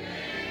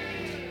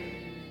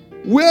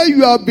 Where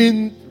you have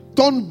been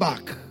turned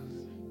back,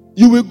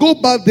 you will go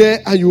back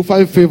there and you will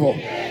find favor.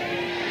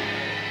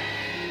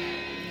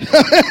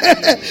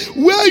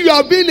 Where you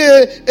have been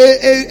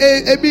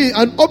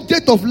an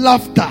object of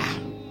laughter,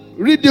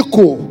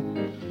 ridicule,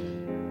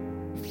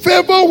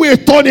 favor will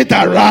turn it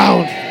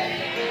around.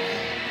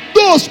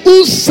 Those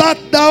who sat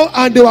down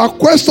and they were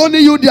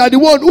questioning you, they are the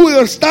one who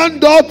will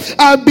stand up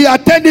and be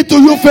attending to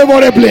you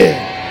favorably.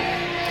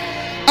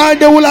 And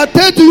they will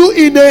attend to you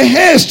in a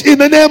haste in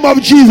the name of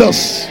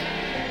Jesus.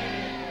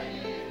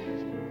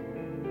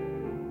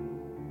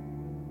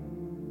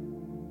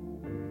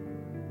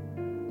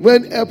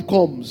 When help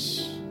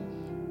comes,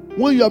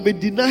 when you have been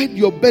denied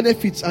your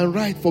benefits and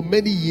right for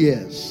many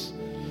years,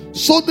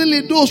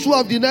 suddenly those who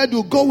have denied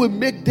you, God will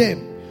make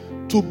them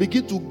to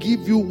begin to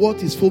give you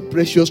what is so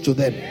precious to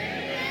them.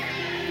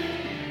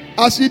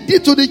 As He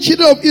did to the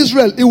children of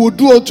Israel, He will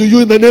do unto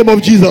you in the name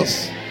of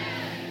Jesus.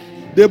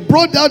 They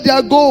brought out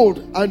their gold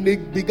and they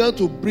began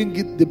to bring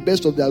it, the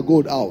best of their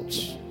gold out.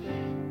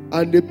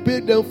 And they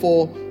paid them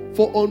for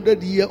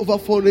over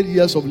 400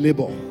 years of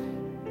labor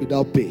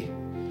without pay.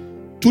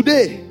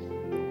 Today,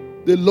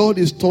 the Lord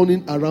is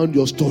turning around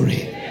your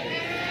story.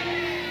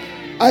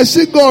 I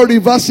see God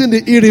reversing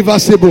the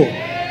irreversible.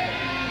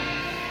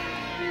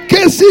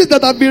 Cases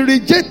that have been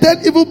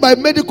rejected even by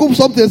medical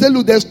something. Say,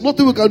 look, there's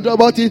nothing we can do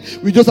about it.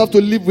 We just have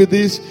to live with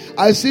this.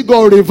 I see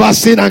God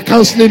reversing and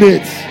cancelling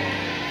it.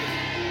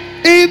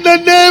 In the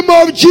name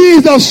of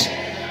Jesus.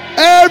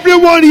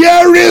 Everyone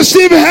here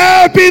receive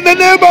help in the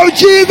name of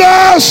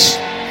Jesus.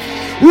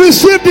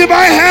 Receive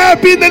divine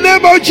help in the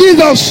name of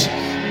Jesus.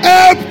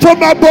 Help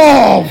from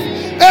above.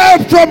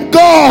 Help from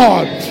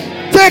God.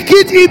 Take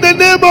it in the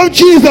name of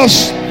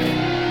Jesus.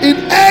 In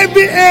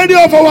every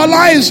area of our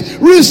lives,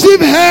 receive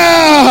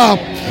help.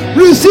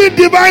 Receive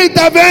divine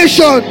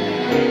intervention.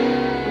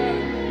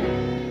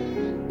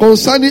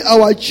 Concerning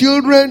our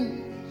children,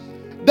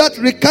 that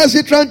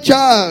recalcitrant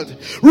child,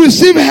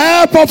 receive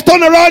help of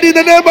turnaround in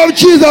the name of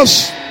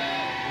Jesus.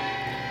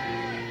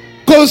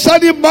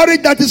 Concerning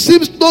marriage that it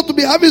seems not to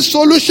be having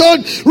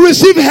solution,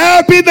 receive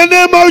help in the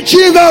name of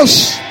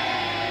Jesus.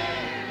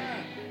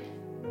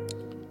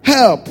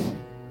 Help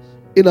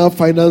in our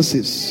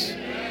finances.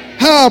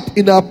 Help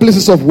in our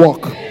places of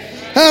work.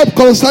 Help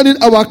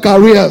concerning our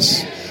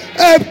careers.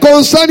 Help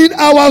concerning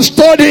our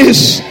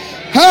studies.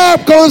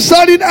 Help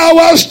concerning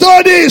our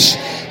studies.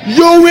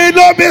 You will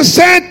not be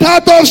sent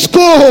out of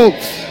school.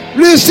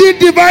 Receive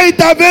divine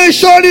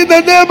intervention in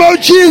the name of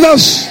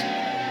Jesus.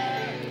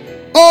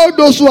 All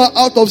those who are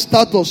out of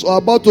status or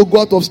about to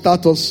go out of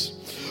status,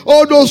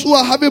 all those who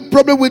are having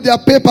problem with their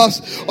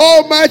papers,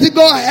 Almighty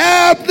God,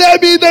 help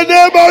them in the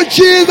name of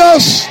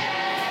Jesus.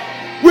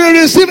 We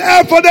receive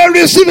help for them.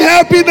 Receive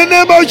help in the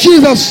name of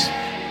Jesus.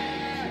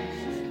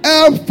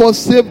 Help for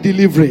safe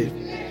delivery.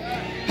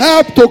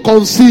 Help to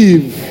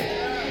conceive.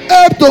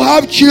 Help to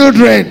have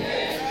children.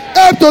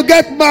 Help to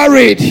get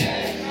married.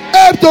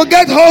 Help to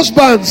get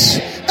husbands.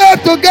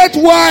 Help to get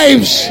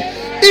wives.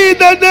 In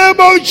the name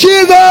of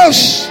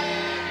Jesus.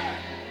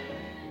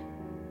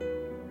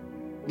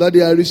 That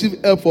I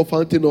receive help for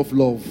fountain of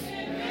love.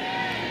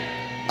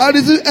 I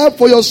receive help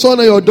for your son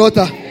and your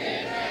daughter.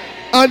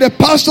 And the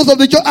pastors of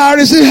the church, I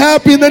receive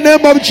help in the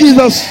name of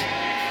Jesus.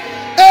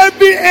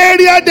 Every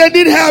area they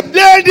need help,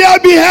 let there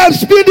be help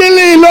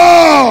speedily,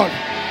 Lord.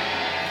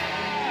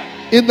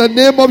 In the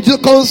name of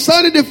Jesus,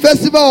 concerning the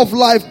festival of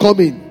life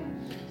coming,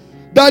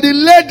 Daddy,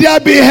 let there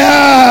be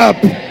help.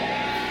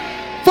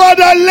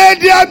 Father,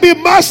 let there be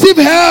massive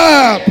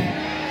help.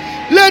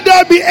 Let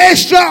there be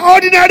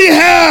extraordinary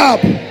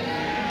help,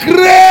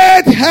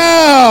 great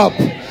help,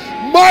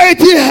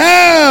 mighty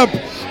help,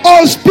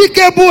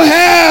 unspeakable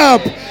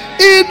help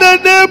in the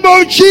name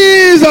of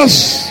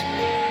Jesus.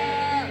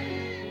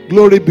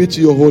 Glory be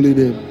to your holy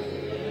name.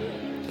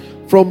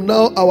 From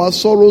now, our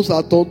sorrows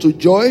are turned to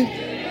joy.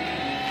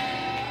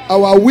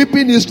 Our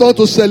weeping is turned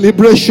to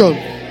celebration.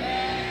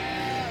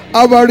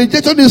 Our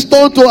rejection is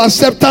turned to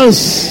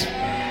acceptance.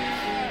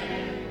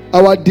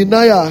 Our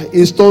denial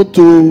is turned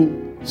to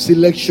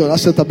selection,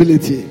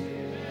 acceptability.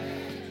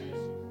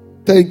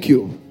 Thank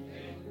you.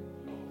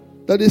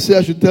 That is,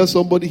 I should tell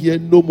somebody here,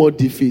 no more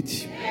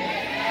defeat.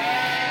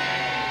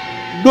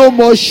 No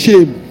more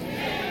shame.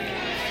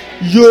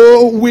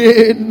 You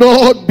will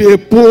not be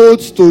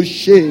put to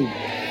shame.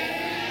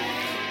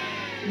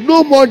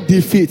 No more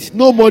defeat.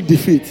 No more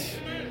defeat.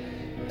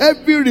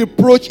 Every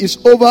reproach is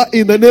over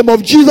in the name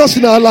of Jesus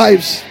in our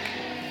lives.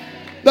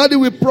 Daddy,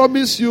 we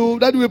promise you,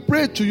 Daddy, we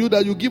pray to you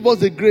that you give us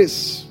the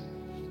grace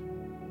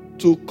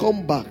to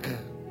come back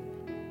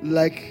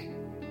like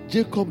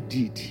Jacob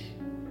did,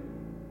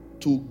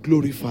 to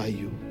glorify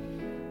you.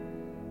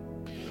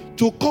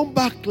 To come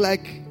back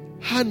like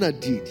Hannah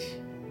did,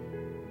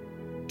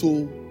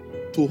 to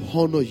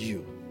honor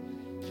you.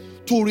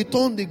 To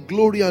return the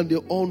glory and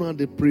the honor and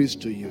the praise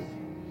to you.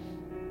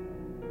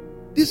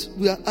 This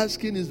we are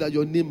asking is that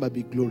your name might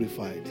be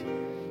glorified.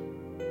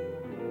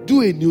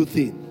 Do a new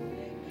thing.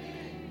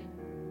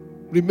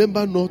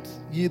 Remember not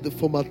ye the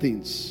former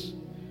things.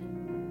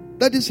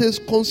 That it says,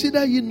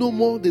 consider ye no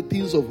more the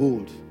things of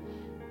old.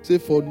 Say,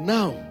 for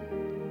now,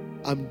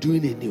 I'm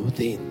doing a new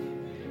thing.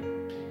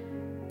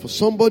 For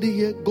somebody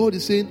here, God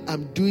is saying,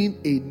 I'm doing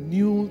a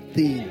new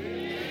thing.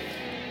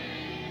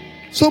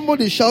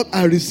 Somebody shout,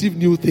 I receive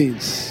new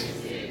things.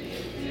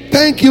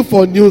 Thank you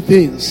for new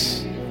things.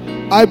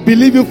 I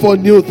believe you for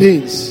new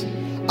things.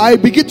 I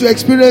begin to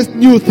experience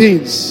new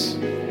things.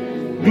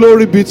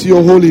 Glory be to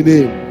your holy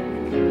name.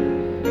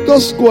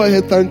 Just go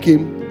ahead, thank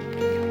him.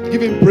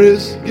 Give him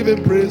praise. Give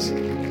him praise.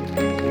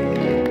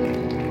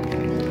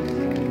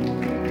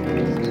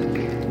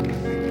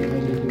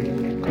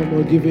 Come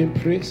on, give him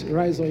praise.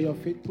 Rise on your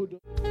feet.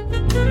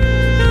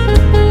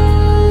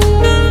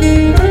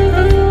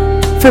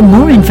 For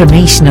more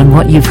information on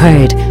what you've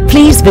heard,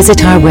 please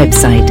visit our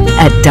website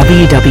at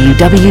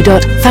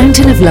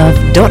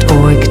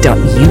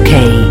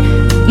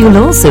www.fountainoflove.org.uk. You'll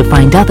also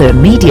find other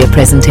media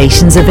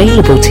presentations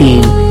available to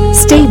you.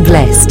 Stay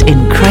blessed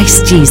in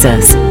Christ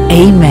Jesus.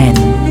 Amen.